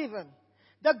son is given.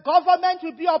 The government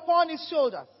will be upon his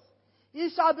shoulders. He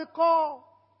shall be called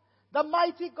the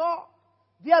mighty God,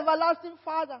 the everlasting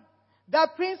Father, the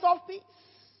Prince of Peace."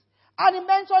 And he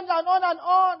mentioned and on and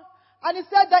on. And he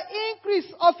said the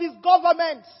increase of his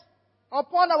government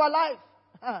upon our life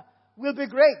will be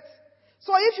great.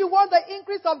 So if you want the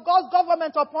increase of God's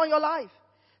government upon your life,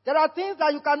 there are things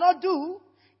that you cannot do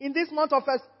in this month of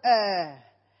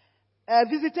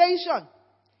visitation.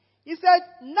 He said,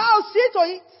 "Now see to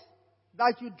it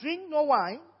that you drink no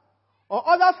wine or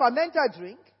other fermented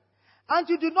drink, and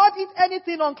you do not eat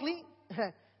anything unclean.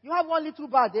 You have one little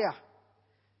bar there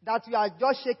that you are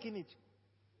just shaking it.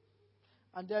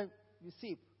 And then you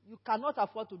sip. You cannot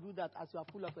afford to do that as you are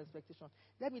full of expectation.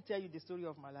 Let me tell you the story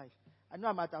of my life. I know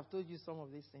I might have told you some of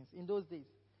these things. In those days,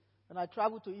 when I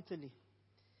traveled to Italy,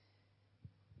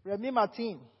 Remy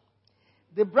Martin,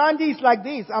 the brandy is like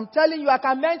this. I'm telling you, I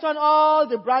can mention all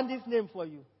the brandy's name for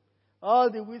you.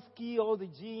 All the whiskey, all the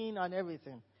gin and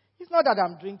everything. It's not that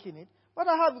I'm drinking it. But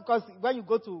I have, because when you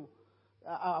go to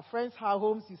our friends'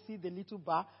 homes, you see the little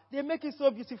bar. They make it so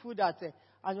beautiful that,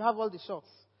 and you have all the shots.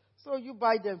 So you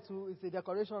buy them too. It's a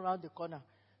decoration around the corner.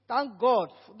 Thank God.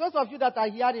 For those of you that are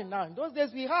hearing now, in those days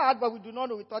we had, but we do not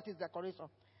know. We thought it's decoration.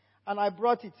 And I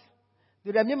brought it.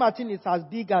 The Remy Martin is as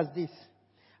big as this.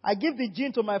 I give the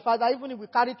gin to my father, even if we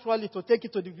carry trolley to take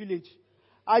it to the village.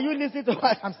 Are you listening to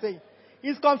what I'm saying?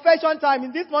 It's confession time.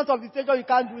 In this month of visitation, you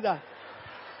can't do that.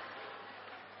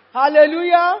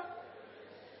 Hallelujah.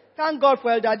 Thank God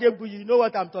for Elder Adebu. You know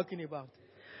what I'm talking about.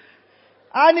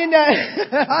 And in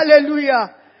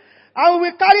hallelujah. And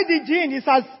when we carry the gin, it's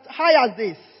as high as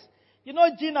this. You know,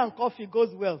 gin and coffee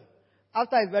goes well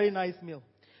after a very nice meal.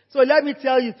 So let me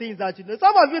tell you things that you know.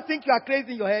 Some of you think you are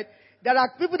crazy in your head. There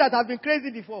are people that have been crazy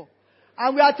before.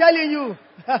 And we are telling you,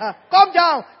 come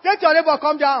down. Say to your neighbor,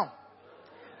 come down.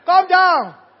 Come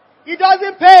down. It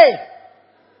doesn't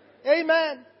pay.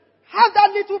 Amen. Have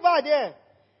that little bar there.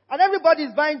 And everybody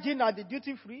is buying gin at the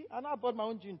duty free. And I bought my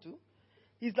own gin too.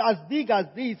 It's as big as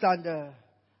this. And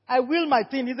I will my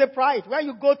thing. It's a pride. When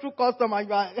you go through custom and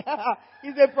you are,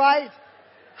 it's a pride.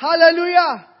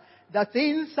 Hallelujah. The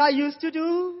things I used to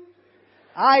do,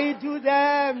 I do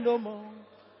them no more.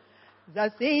 The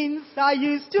things I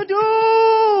used to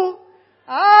do,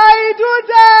 I do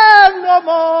them no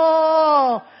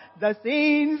more. The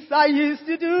things I used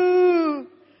to do,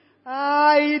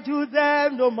 I do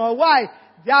them no more. Why?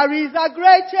 There is a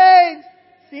great change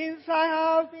since I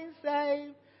have been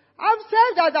saved. I'm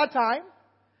saved at that time,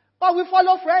 but we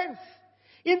follow friends.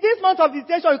 In this month of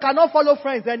visitation, you cannot follow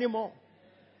friends anymore.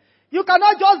 You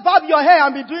cannot just barb your hair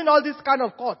and be doing all this kind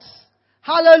of cuts.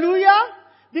 Hallelujah.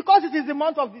 Because it is the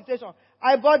month of visitation.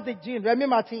 I bought the gin, Remy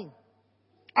Martin,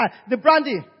 the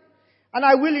brandy, and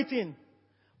I will it in.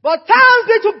 But thanks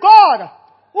be to God,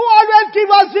 who always gives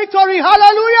us victory.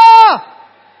 Hallelujah!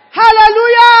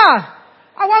 Hallelujah!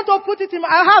 I want to put it in,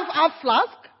 I have a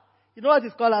flask. You know what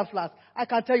is called a flask? I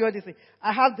can tell you what this is.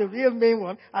 I have the real main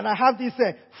one, and I have this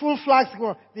full flask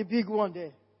one, the big one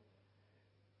there.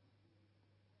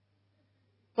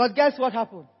 But guess what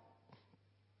happened?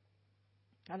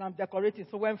 And I'm decorating,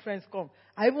 so when friends come,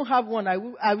 I even have one, I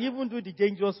will even do the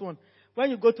dangerous one. When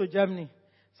you go to Germany,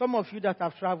 some of you that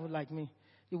have traveled like me,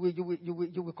 you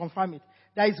will confirm it.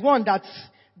 There is one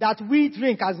that we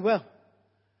drink as well.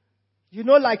 You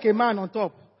know, like a man on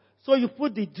top. So you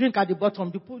put the drink at the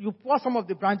bottom, you pour some of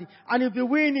the brandy, and you'll be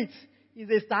weighing it.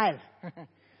 It's a style.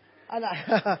 And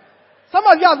some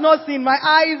of you have not seen, my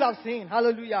eyes have seen,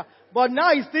 hallelujah. But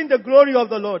now you've seen the glory of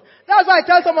the Lord. That's why I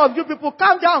tell some of you people,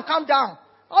 calm down, calm down.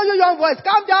 All you young boys,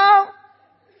 calm down.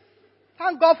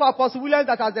 Thank God for Apostle Williams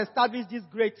that has established this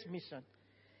great mission.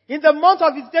 In the month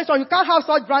of visitation, you can't have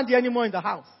such brandy anymore in the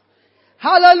house.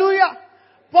 Hallelujah.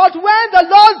 But when the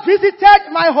Lord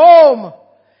visited my home,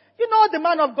 you know, the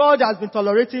man of God has been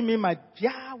tolerating me, my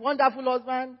wonderful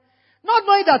husband. Not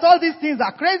knowing that all these things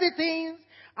are crazy things.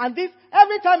 And this,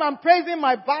 every time I'm praising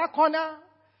my bar corner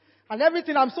and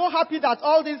everything, I'm so happy that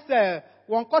all this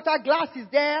 1/4 glass is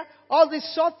there. All these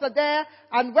shots are there.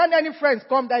 And when any friends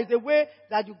come, there is a way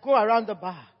that you go around the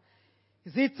bar.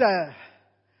 Is it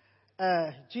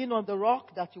gin on the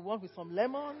rock that you want with some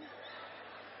lemon?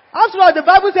 After all, the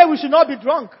Bible says we should not be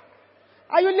drunk.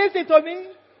 Are you listening to me?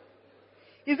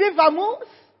 Is it vermouth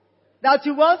that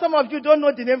you want? Some of you don't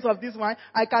know the names of this wine.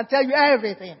 I can tell you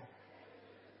everything.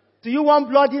 Do you want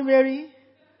Bloody Mary?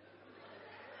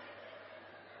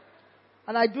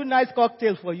 And I do nice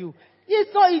cocktail for you.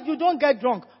 It's not if you don't get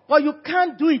drunk, but you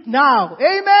can't do it now.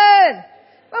 Amen.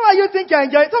 Now you think you're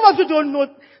enjoying. Some of you don't know.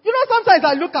 You know, sometimes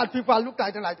I look at people, I look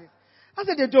at them like this. I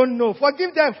say they don't know.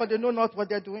 Forgive them, for they know not what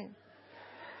they're doing.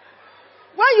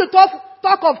 When you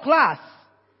talk of class,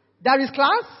 there is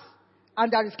class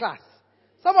and there is class.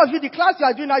 Some of you, the class you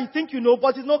are doing now, you think you know,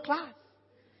 but it's no class.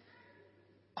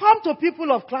 Come to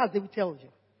people of class, they will tell you.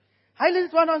 Are you listening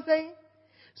to what I'm saying?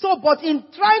 So, but in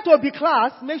trying to be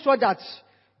class, make sure that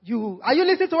are you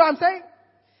listening to what I'm saying?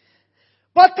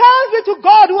 But thanks be to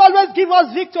God who always gives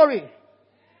us victory.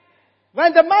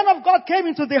 When the man of God came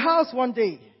into the house one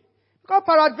day, because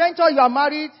peradventure you are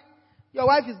married, your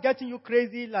wife is getting you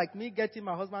crazy like me getting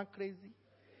my husband crazy.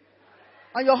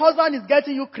 And your husband is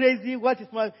getting you crazy. What is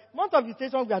my month of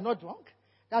visitation? We are not drunk.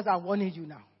 That's why I'm warning you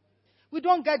now. We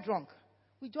don't get drunk.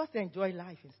 We just enjoy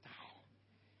life in style.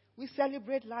 We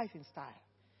celebrate life in style.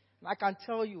 And I can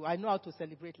tell you, I know how to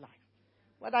celebrate life.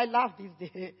 But I laugh these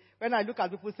days when I look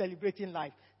at people celebrating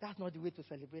life. That's not the way to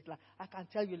celebrate life. I can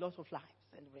tell you lots of life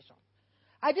celebration.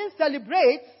 I didn't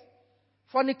celebrate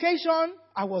fornication.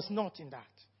 I was not in that.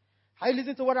 Are you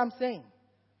listening to what I'm saying?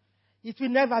 It will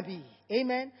never be.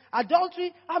 Amen.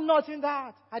 Adultery, I'm not in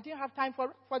that. I didn't have time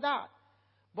for that.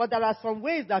 But there are some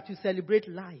ways that you celebrate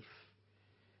life.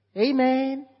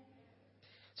 Amen.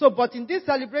 So, but in this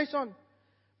celebration,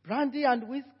 brandy and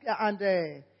whiskey and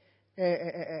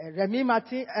Remy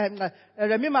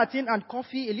Martin and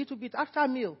coffee a little bit after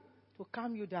meal to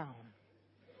calm you down.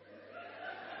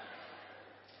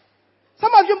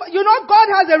 Some of you know God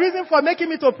has a reason for making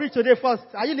me to preach today first.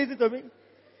 Are you listening to me?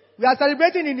 We are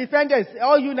celebrating independence,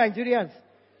 all you Nigerians.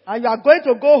 And you are going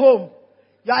to go home.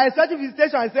 You are expecting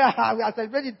visitation and say, we are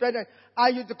celebrating independence.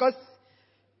 Because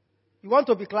you want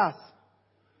to be class.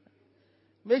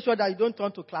 Make sure that you don't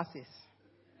turn to classes.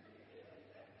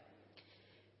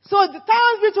 So the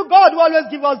thanks be to God who always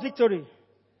give us victory.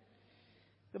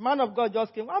 The man of God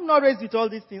just came. I'm not raised with all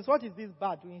these things. What is this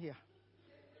bar doing here?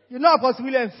 You know Apostle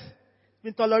Williams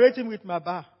been tolerating with my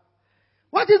bar.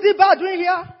 What is the bar doing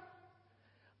here?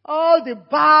 All the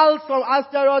Baals from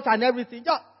Astaroth and everything.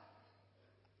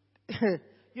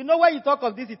 You know when you talk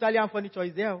of this Italian furniture,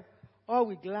 is there all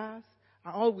with glass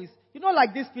and all with,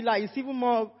 like this pillar is even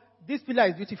more, this pillar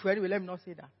is beautiful anyway, let me not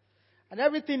say that. And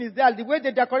everything is there, the way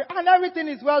they decorate, and everything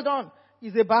is well done.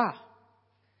 It's a bar.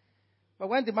 But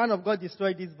when the man of God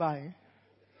destroyed this bar,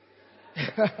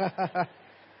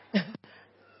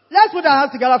 let's put our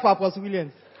hands together for Apostle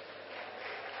Williams.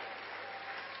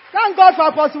 Thank God for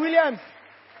Apostle Williams.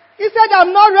 He said,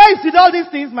 I'm not raised with all these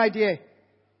things, my dear.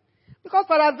 Because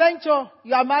for adventure,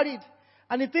 you are married.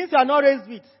 And the things you are not raised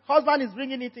with, husband is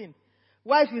bringing it in.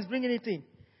 Wife is bringing it in.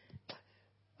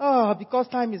 Oh, because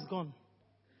time is gone.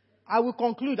 I will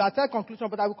conclude. I'll tell conclusion,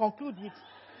 but I will conclude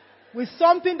with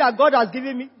something that God has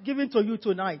given to you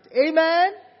tonight.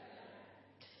 Amen?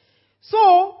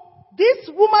 So, this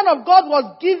woman of God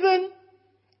was given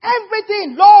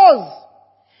everything, laws.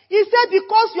 He said,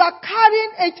 because you are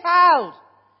carrying a child,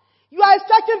 you are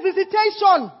expecting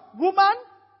visitation, woman.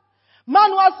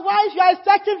 Man was wife, you are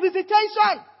expecting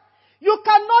visitation. You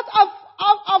cannot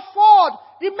afford.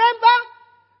 Remember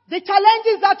the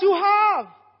challenges that you have.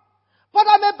 But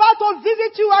I'm about to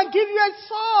visit you and give you a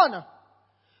son.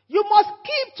 You must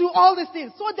keep to all these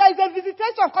things. So there is a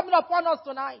visitation coming upon us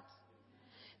tonight.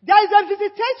 There is a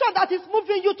visitation that is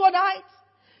moving you tonight.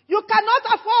 You cannot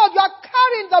afford. You are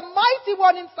carrying the mighty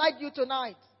one inside you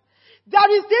tonight. There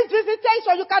is this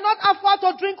visitation. You cannot afford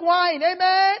to drink wine.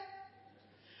 Amen.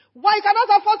 Why you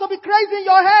cannot afford to be crazy in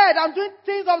your head and doing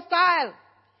things of style.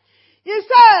 He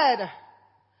said,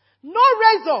 no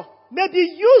razor may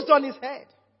be used on his head.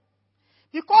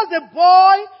 Because the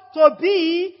boy to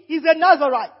be is a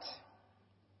Nazarite.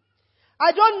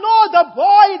 I don't know the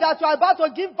boy that you are about to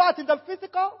give birth in the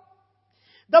physical.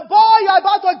 The boy you are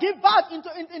about to give birth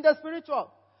in the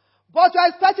spiritual. But you are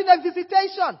expecting a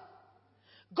visitation.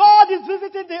 God is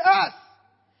visiting the earth.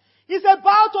 He's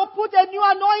about to put a new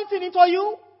anointing into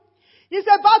you. He's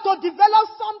about to develop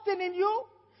something in you.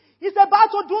 He's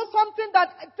about to do something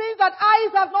things that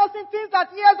eyes have not seen, things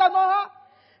that ears have not heard.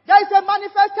 There is a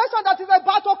manifestation that is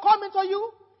about to come into you.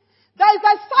 There is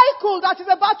a cycle that is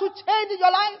about to change in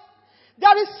your life.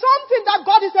 There is something that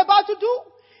God is about to do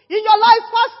in your life,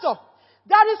 Pastor.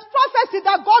 There is prophecy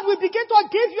that God will begin to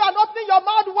give you and open your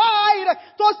mouth wide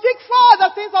to seek for the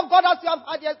things of God as you have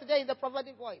heard yesterday in the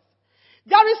prophetic voice.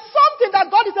 There is something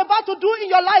that God is about to do in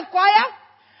your life, choir.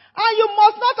 And you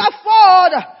must not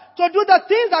afford to do the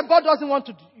things that God doesn't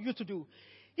want you to do.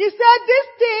 He said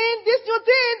this new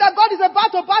thing that God is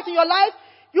about to birth in your life,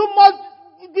 you must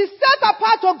be set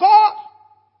apart to God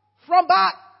from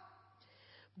that.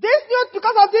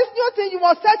 Because of this new thing, you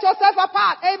must set yourself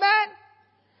apart. Amen.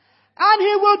 And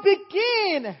he will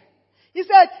begin. He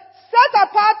said, set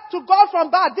apart to God from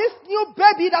that. This new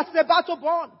baby that is about to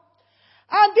born.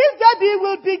 And this baby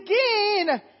will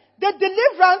begin the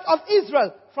deliverance of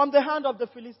Israel from the hand of the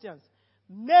Philistines.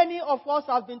 Many of us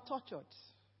have been tortured.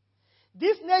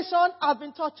 This nation has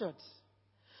been tortured.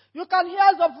 You can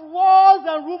hear of wars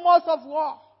and rumors of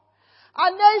war.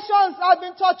 Our nations have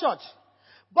been tortured.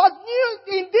 But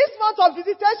in this month of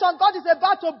visitation, God is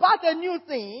about to birth a new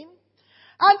thing.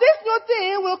 And this new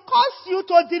thing will cause you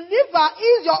to deliver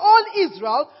your own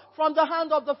Israel from the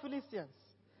hand of the Philistines.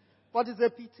 But it's a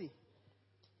pity.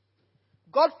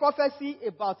 God's prophecy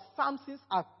about Samson's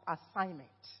assignment.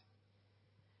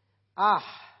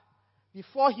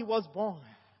 before he was born,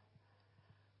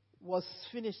 was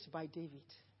finished by David.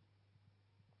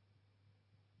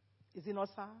 Is it not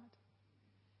sad?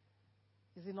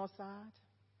 Is it not sad?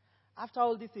 After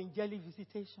all this angelic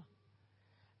visitation,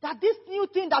 that this new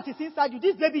thing that is inside you,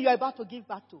 this baby you are about to give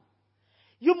birth to,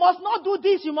 you must not do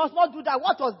this, you must not do that.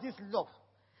 What was this love?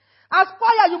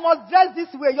 Aspire, you must dress this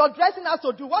way. Your dressing has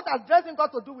to do. What has dressing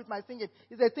got to do with my singing?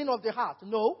 It's a thing of the heart.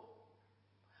 No.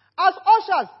 As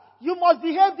ushers, you must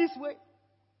behave this way.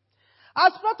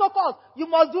 As protocols, you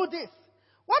must do this.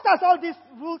 What has all these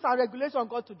rules and regulations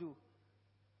got to do?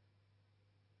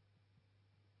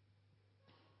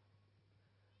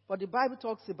 But the Bible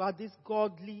talks about this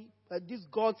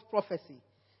God's prophecy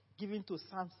given to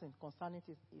Samson concerning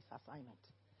his assignment.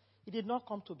 It did not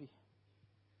come to be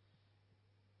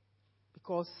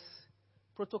because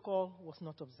protocol was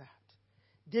not observed.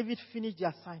 David finished the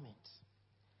assignment.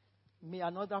 May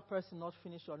another person not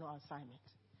finish your own assignment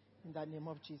in the name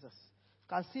of Jesus.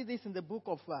 You can see this in the book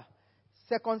of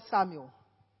 2 Samuel,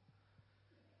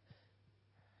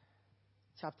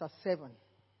 chapter 7.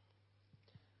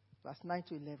 Verse 9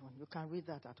 to 11. You can read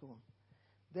that at home.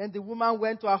 Then the woman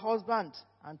went to her husband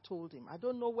and told him. I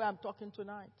don't know where I'm talking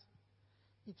tonight.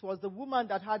 It was the woman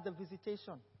that had the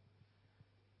visitation.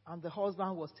 And the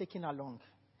husband was taken along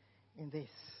in this.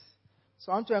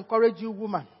 So I want to encourage you,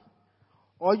 woman,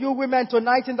 or you women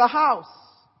tonight in the house.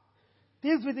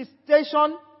 This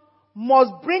visitation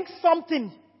must bring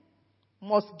something,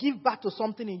 must give back to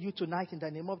something in you tonight in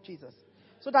the name of Jesus.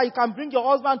 So that you can bring your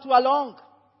husband along.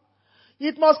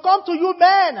 It must come to you,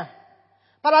 men.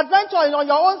 But adventure on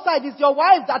your own side is your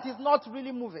wife that is not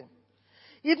really moving.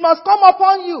 It must come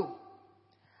upon you.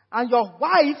 And your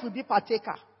wife will be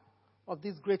partaker of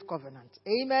this great covenant.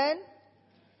 Amen.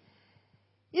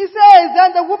 He says,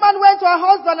 then the woman went to her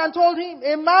husband and told him,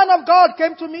 a man of God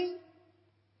came to me.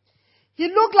 He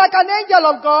looked like an angel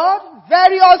of God,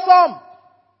 very awesome.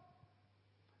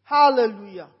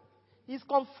 Hallelujah. He's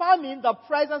confirming the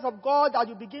presence of God that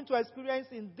you begin to experience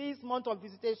in this month of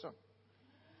visitation.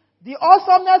 The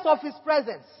awesomeness of His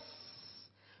presence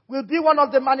will be one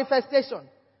of the manifestations.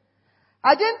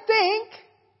 I didn't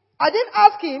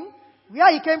ask him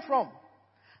where he came from.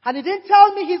 And he didn't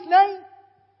tell me his name.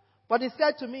 But he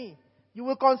said to me, you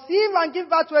will conceive and give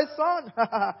birth to a son.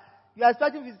 You are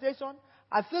expecting visitation.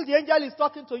 I feel the angel is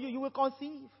talking to you. You will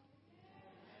conceive.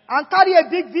 And carry a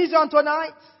big vision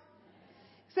tonight.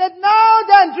 He said, now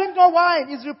then, drink no wine.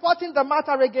 He's reporting the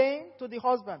matter again to the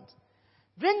husband.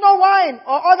 Drink no wine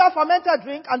or other fermented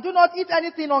drink, and do not eat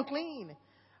anything unclean.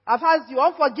 I've asked you,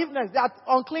 unforgiveness, they are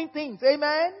unclean things.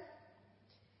 Amen?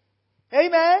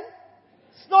 Amen?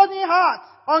 Stony heart,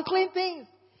 unclean things.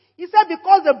 He said,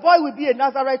 because the boy will be a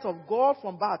Nazarite of God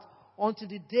from birth until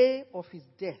the day of his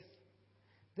death.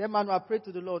 Then man will pray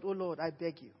to the Lord, oh Lord, I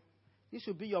beg you. This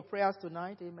should be your prayers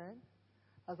tonight. Amen?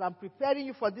 As I'm preparing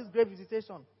you for this great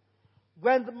visitation.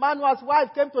 When Manoah's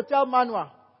wife came to tell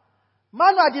Manoah,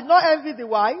 Manoah did not envy the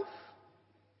wife.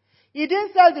 He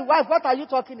didn't tell the wife, what are you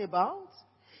talking about?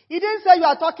 He didn't say you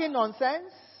are talking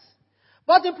nonsense.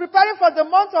 But in preparing for the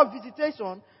month of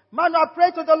visitation, Manoah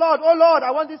prayed to the Lord, oh Lord,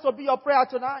 I want this to be your prayer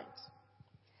tonight.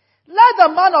 Let the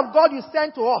man of God you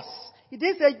sent to us. He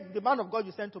didn't say the man of God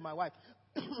you sent to my wife.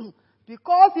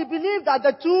 Because he believed that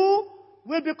the two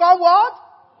will become what?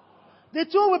 The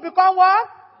two will become what?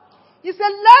 He said,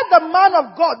 let the man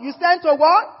of God you sent to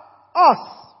what?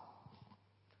 Us.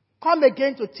 Come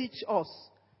again to teach us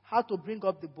how to bring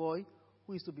up the boy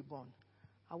who is to be born.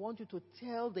 I want you to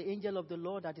tell the angel of the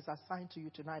Lord that is assigned to you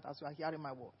tonight as you are hearing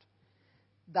my word,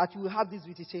 that you will have this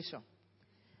visitation.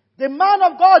 The man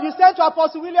of God you sent to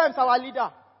Apostle Williams, our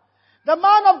leader. The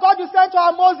man of God you sent to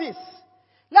our Moses.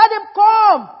 Let him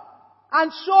come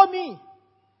and show me.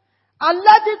 And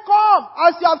let it come,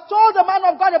 as you have told the man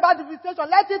of God about the visitation,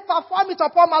 let it perform it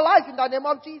upon my life in the name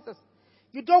of Jesus.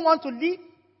 You don't want to leave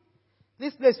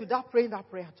this place without praying that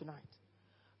prayer tonight.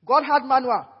 God had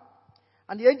Manoah.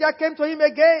 And the angel came to him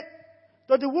again,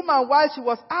 to the woman while she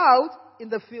was out in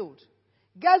the field.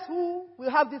 Guess who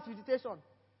will have this visitation?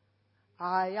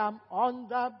 I am on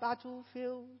the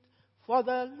battlefield for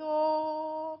the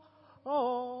Lord.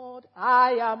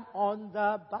 I am on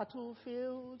the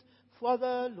battlefield for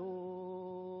the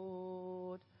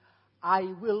Lord. I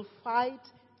will fight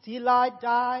till I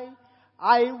die.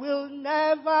 I will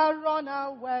never run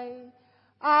away.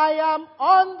 I am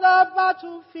on the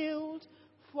battlefield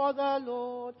for the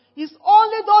Lord. It's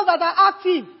only those that are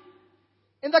active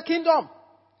in the kingdom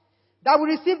that will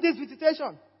receive this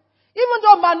visitation. Even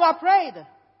though Manoah prayed.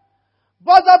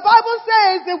 But the Bible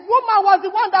says the woman was the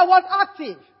one that was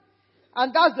active.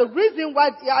 And that's the reason why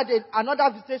he had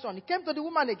another visitation. He came to the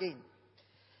woman again.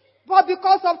 But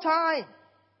because of time,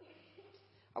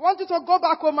 I want you to go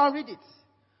back home and read it.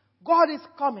 God is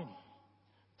coming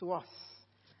to us.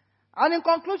 And in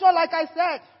conclusion, like I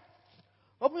said,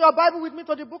 open your Bible with me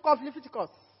to the book of Leviticus.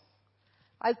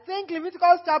 I think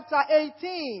Leviticus chapter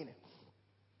 18.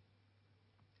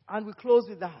 And we close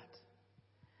with that.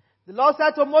 The Lord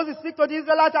said to Moses, speak to the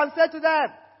Israelites and said to them,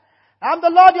 I am the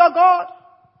Lord your God.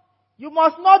 You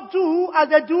must not do as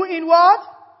they do in what?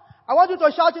 I want you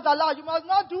to shout it aloud. You must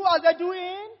not do as they do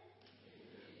in.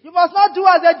 You must not do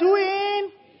as they do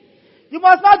in. You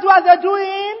must not do as they do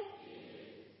in.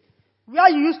 Where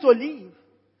you used to live.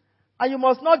 And you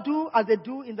must not do as they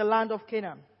do in the land of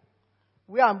Canaan.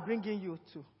 Where I'm bringing you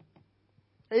to.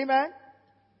 Amen.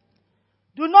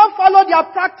 Do not follow their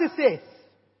practices.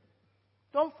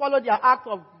 Don't follow their act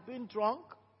of being drunk.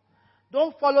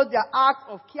 Don't follow their act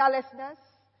of carelessness.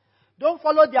 Don't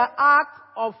follow their act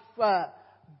of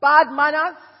bad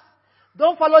manners.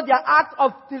 Don't follow their act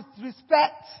of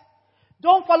disrespect.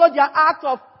 Don't follow their act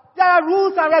of their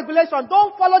rules and regulations.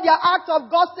 Don't follow their act of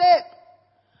gossip.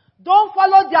 Don't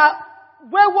follow their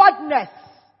waywardness.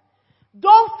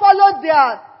 Don't follow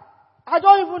their, I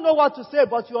don't even know what to say,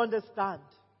 but you understand.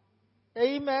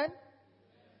 Amen.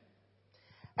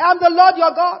 I am the Lord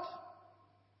your God.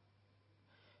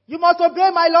 You must obey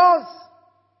my laws.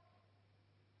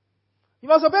 You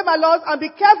must obey my laws and be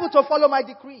careful to follow my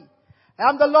decree. I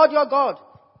am the Lord your God.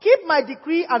 Keep my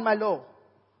decree and my law.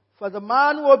 For the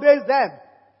man who obeys them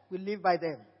will live by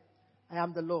them. I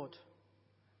am the Lord.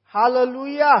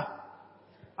 Hallelujah.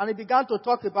 And he began to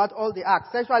talk about all the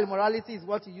acts. Sexual immorality is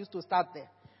what he used to start there.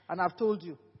 And I've told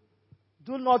you.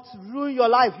 Do not ruin your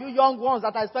life. You young ones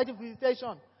that are expecting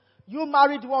visitation. You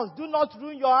married ones. Do not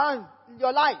ruin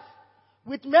your life.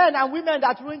 With men and women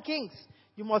that ruin kings.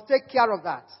 You must take care of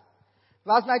that.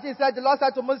 Verse 19 said, the Lord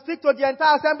said to Moses, speak to the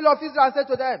entire assembly of Israel and say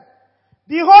to them,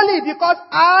 be holy because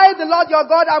I, the Lord your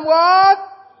God, am what?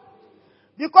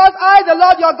 Because I, the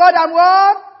Lord your God, am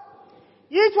what?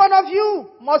 Each one of you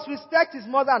must respect his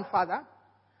mother and father,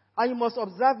 and you must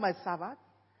observe my Sabbath,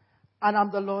 and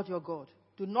I'm the Lord your God.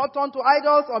 Do not turn to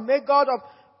idols or make God of...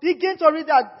 Begin to read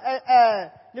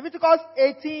that Leviticus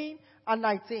 18 and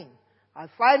 19. I'll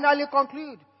finally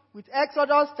conclude with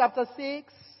Exodus chapter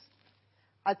 6.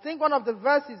 I think one of the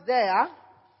verses there,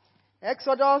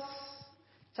 Exodus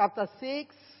chapter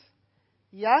 6,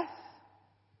 yes?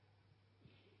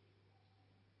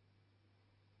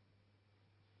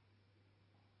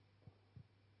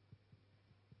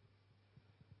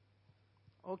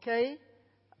 Okay,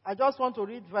 I just want to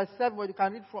read verse 7, but you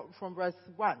can read from verse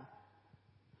 1.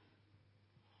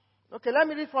 Okay, let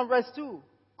me read from verse 2.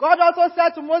 God also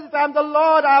said to Moses, I am the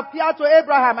Lord, I appear to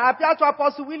Abraham, I appear to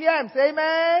Apostle Williams,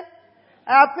 amen?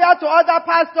 I appear to other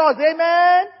pastors,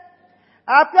 amen?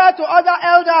 I appear to other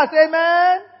elders,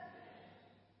 amen?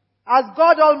 As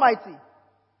God Almighty.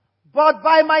 But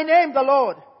by my name, the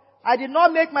Lord, I did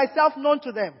not make myself known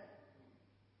to them.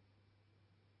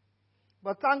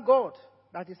 But thank God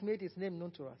that He's made His name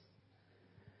known to us.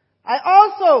 I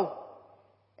also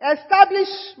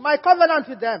established my covenant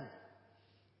with them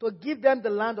to give them the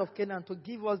land of Canaan, to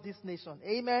give us this nation.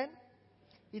 Amen?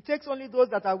 It takes only those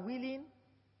that are willing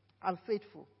and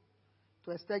faithful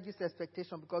to establish this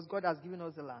expectation because God has given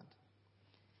us the land.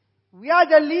 Where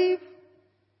they live,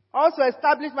 also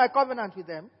established my covenant with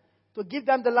them to give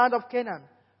them the land of Canaan,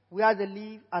 where they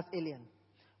live as aliens.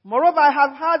 Moreover, I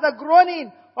have heard the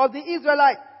groaning of the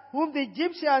Israelites, whom the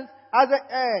Egyptians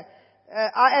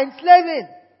are enslaving,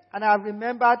 and I have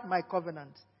remembered my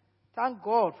covenant. Thank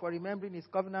God for remembering His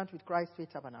covenant with Christ's Faith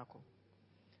Tabernacle.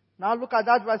 Now look at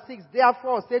that verse 6.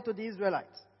 Therefore, say to the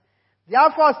Israelites,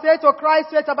 therefore say to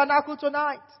Christ's Faith Tabernacle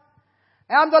tonight,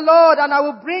 I am the Lord, and I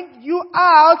will bring you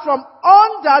out from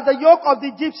under the yoke of the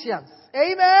Egyptians.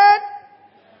 Amen?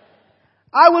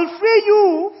 I will free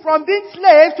you from being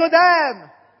slave to them.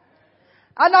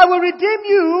 And I will redeem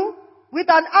you with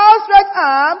an outstretched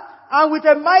arm and with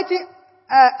a mighty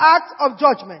act of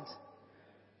judgment.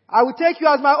 I will take you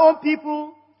as my own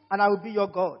people, and I will be your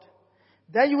God.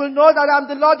 Then you will know that I am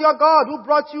the Lord your God, who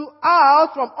brought you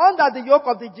out from under the yoke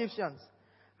of the Egyptians.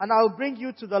 And I will bring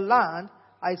you to the land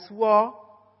I swore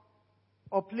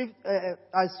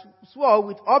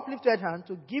with uplifted hand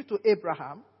to give to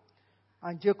Abraham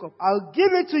and Jacob. I will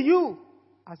give it to you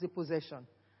as a possession.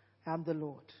 I am the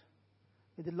Lord.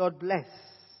 May the Lord bless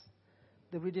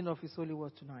the reading of His holy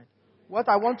word tonight. What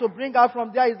I want to bring out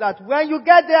from there is that when you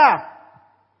get there,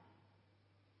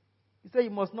 He said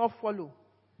you must not follow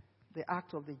the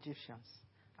act of the Egyptians.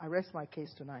 I rest my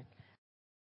case tonight.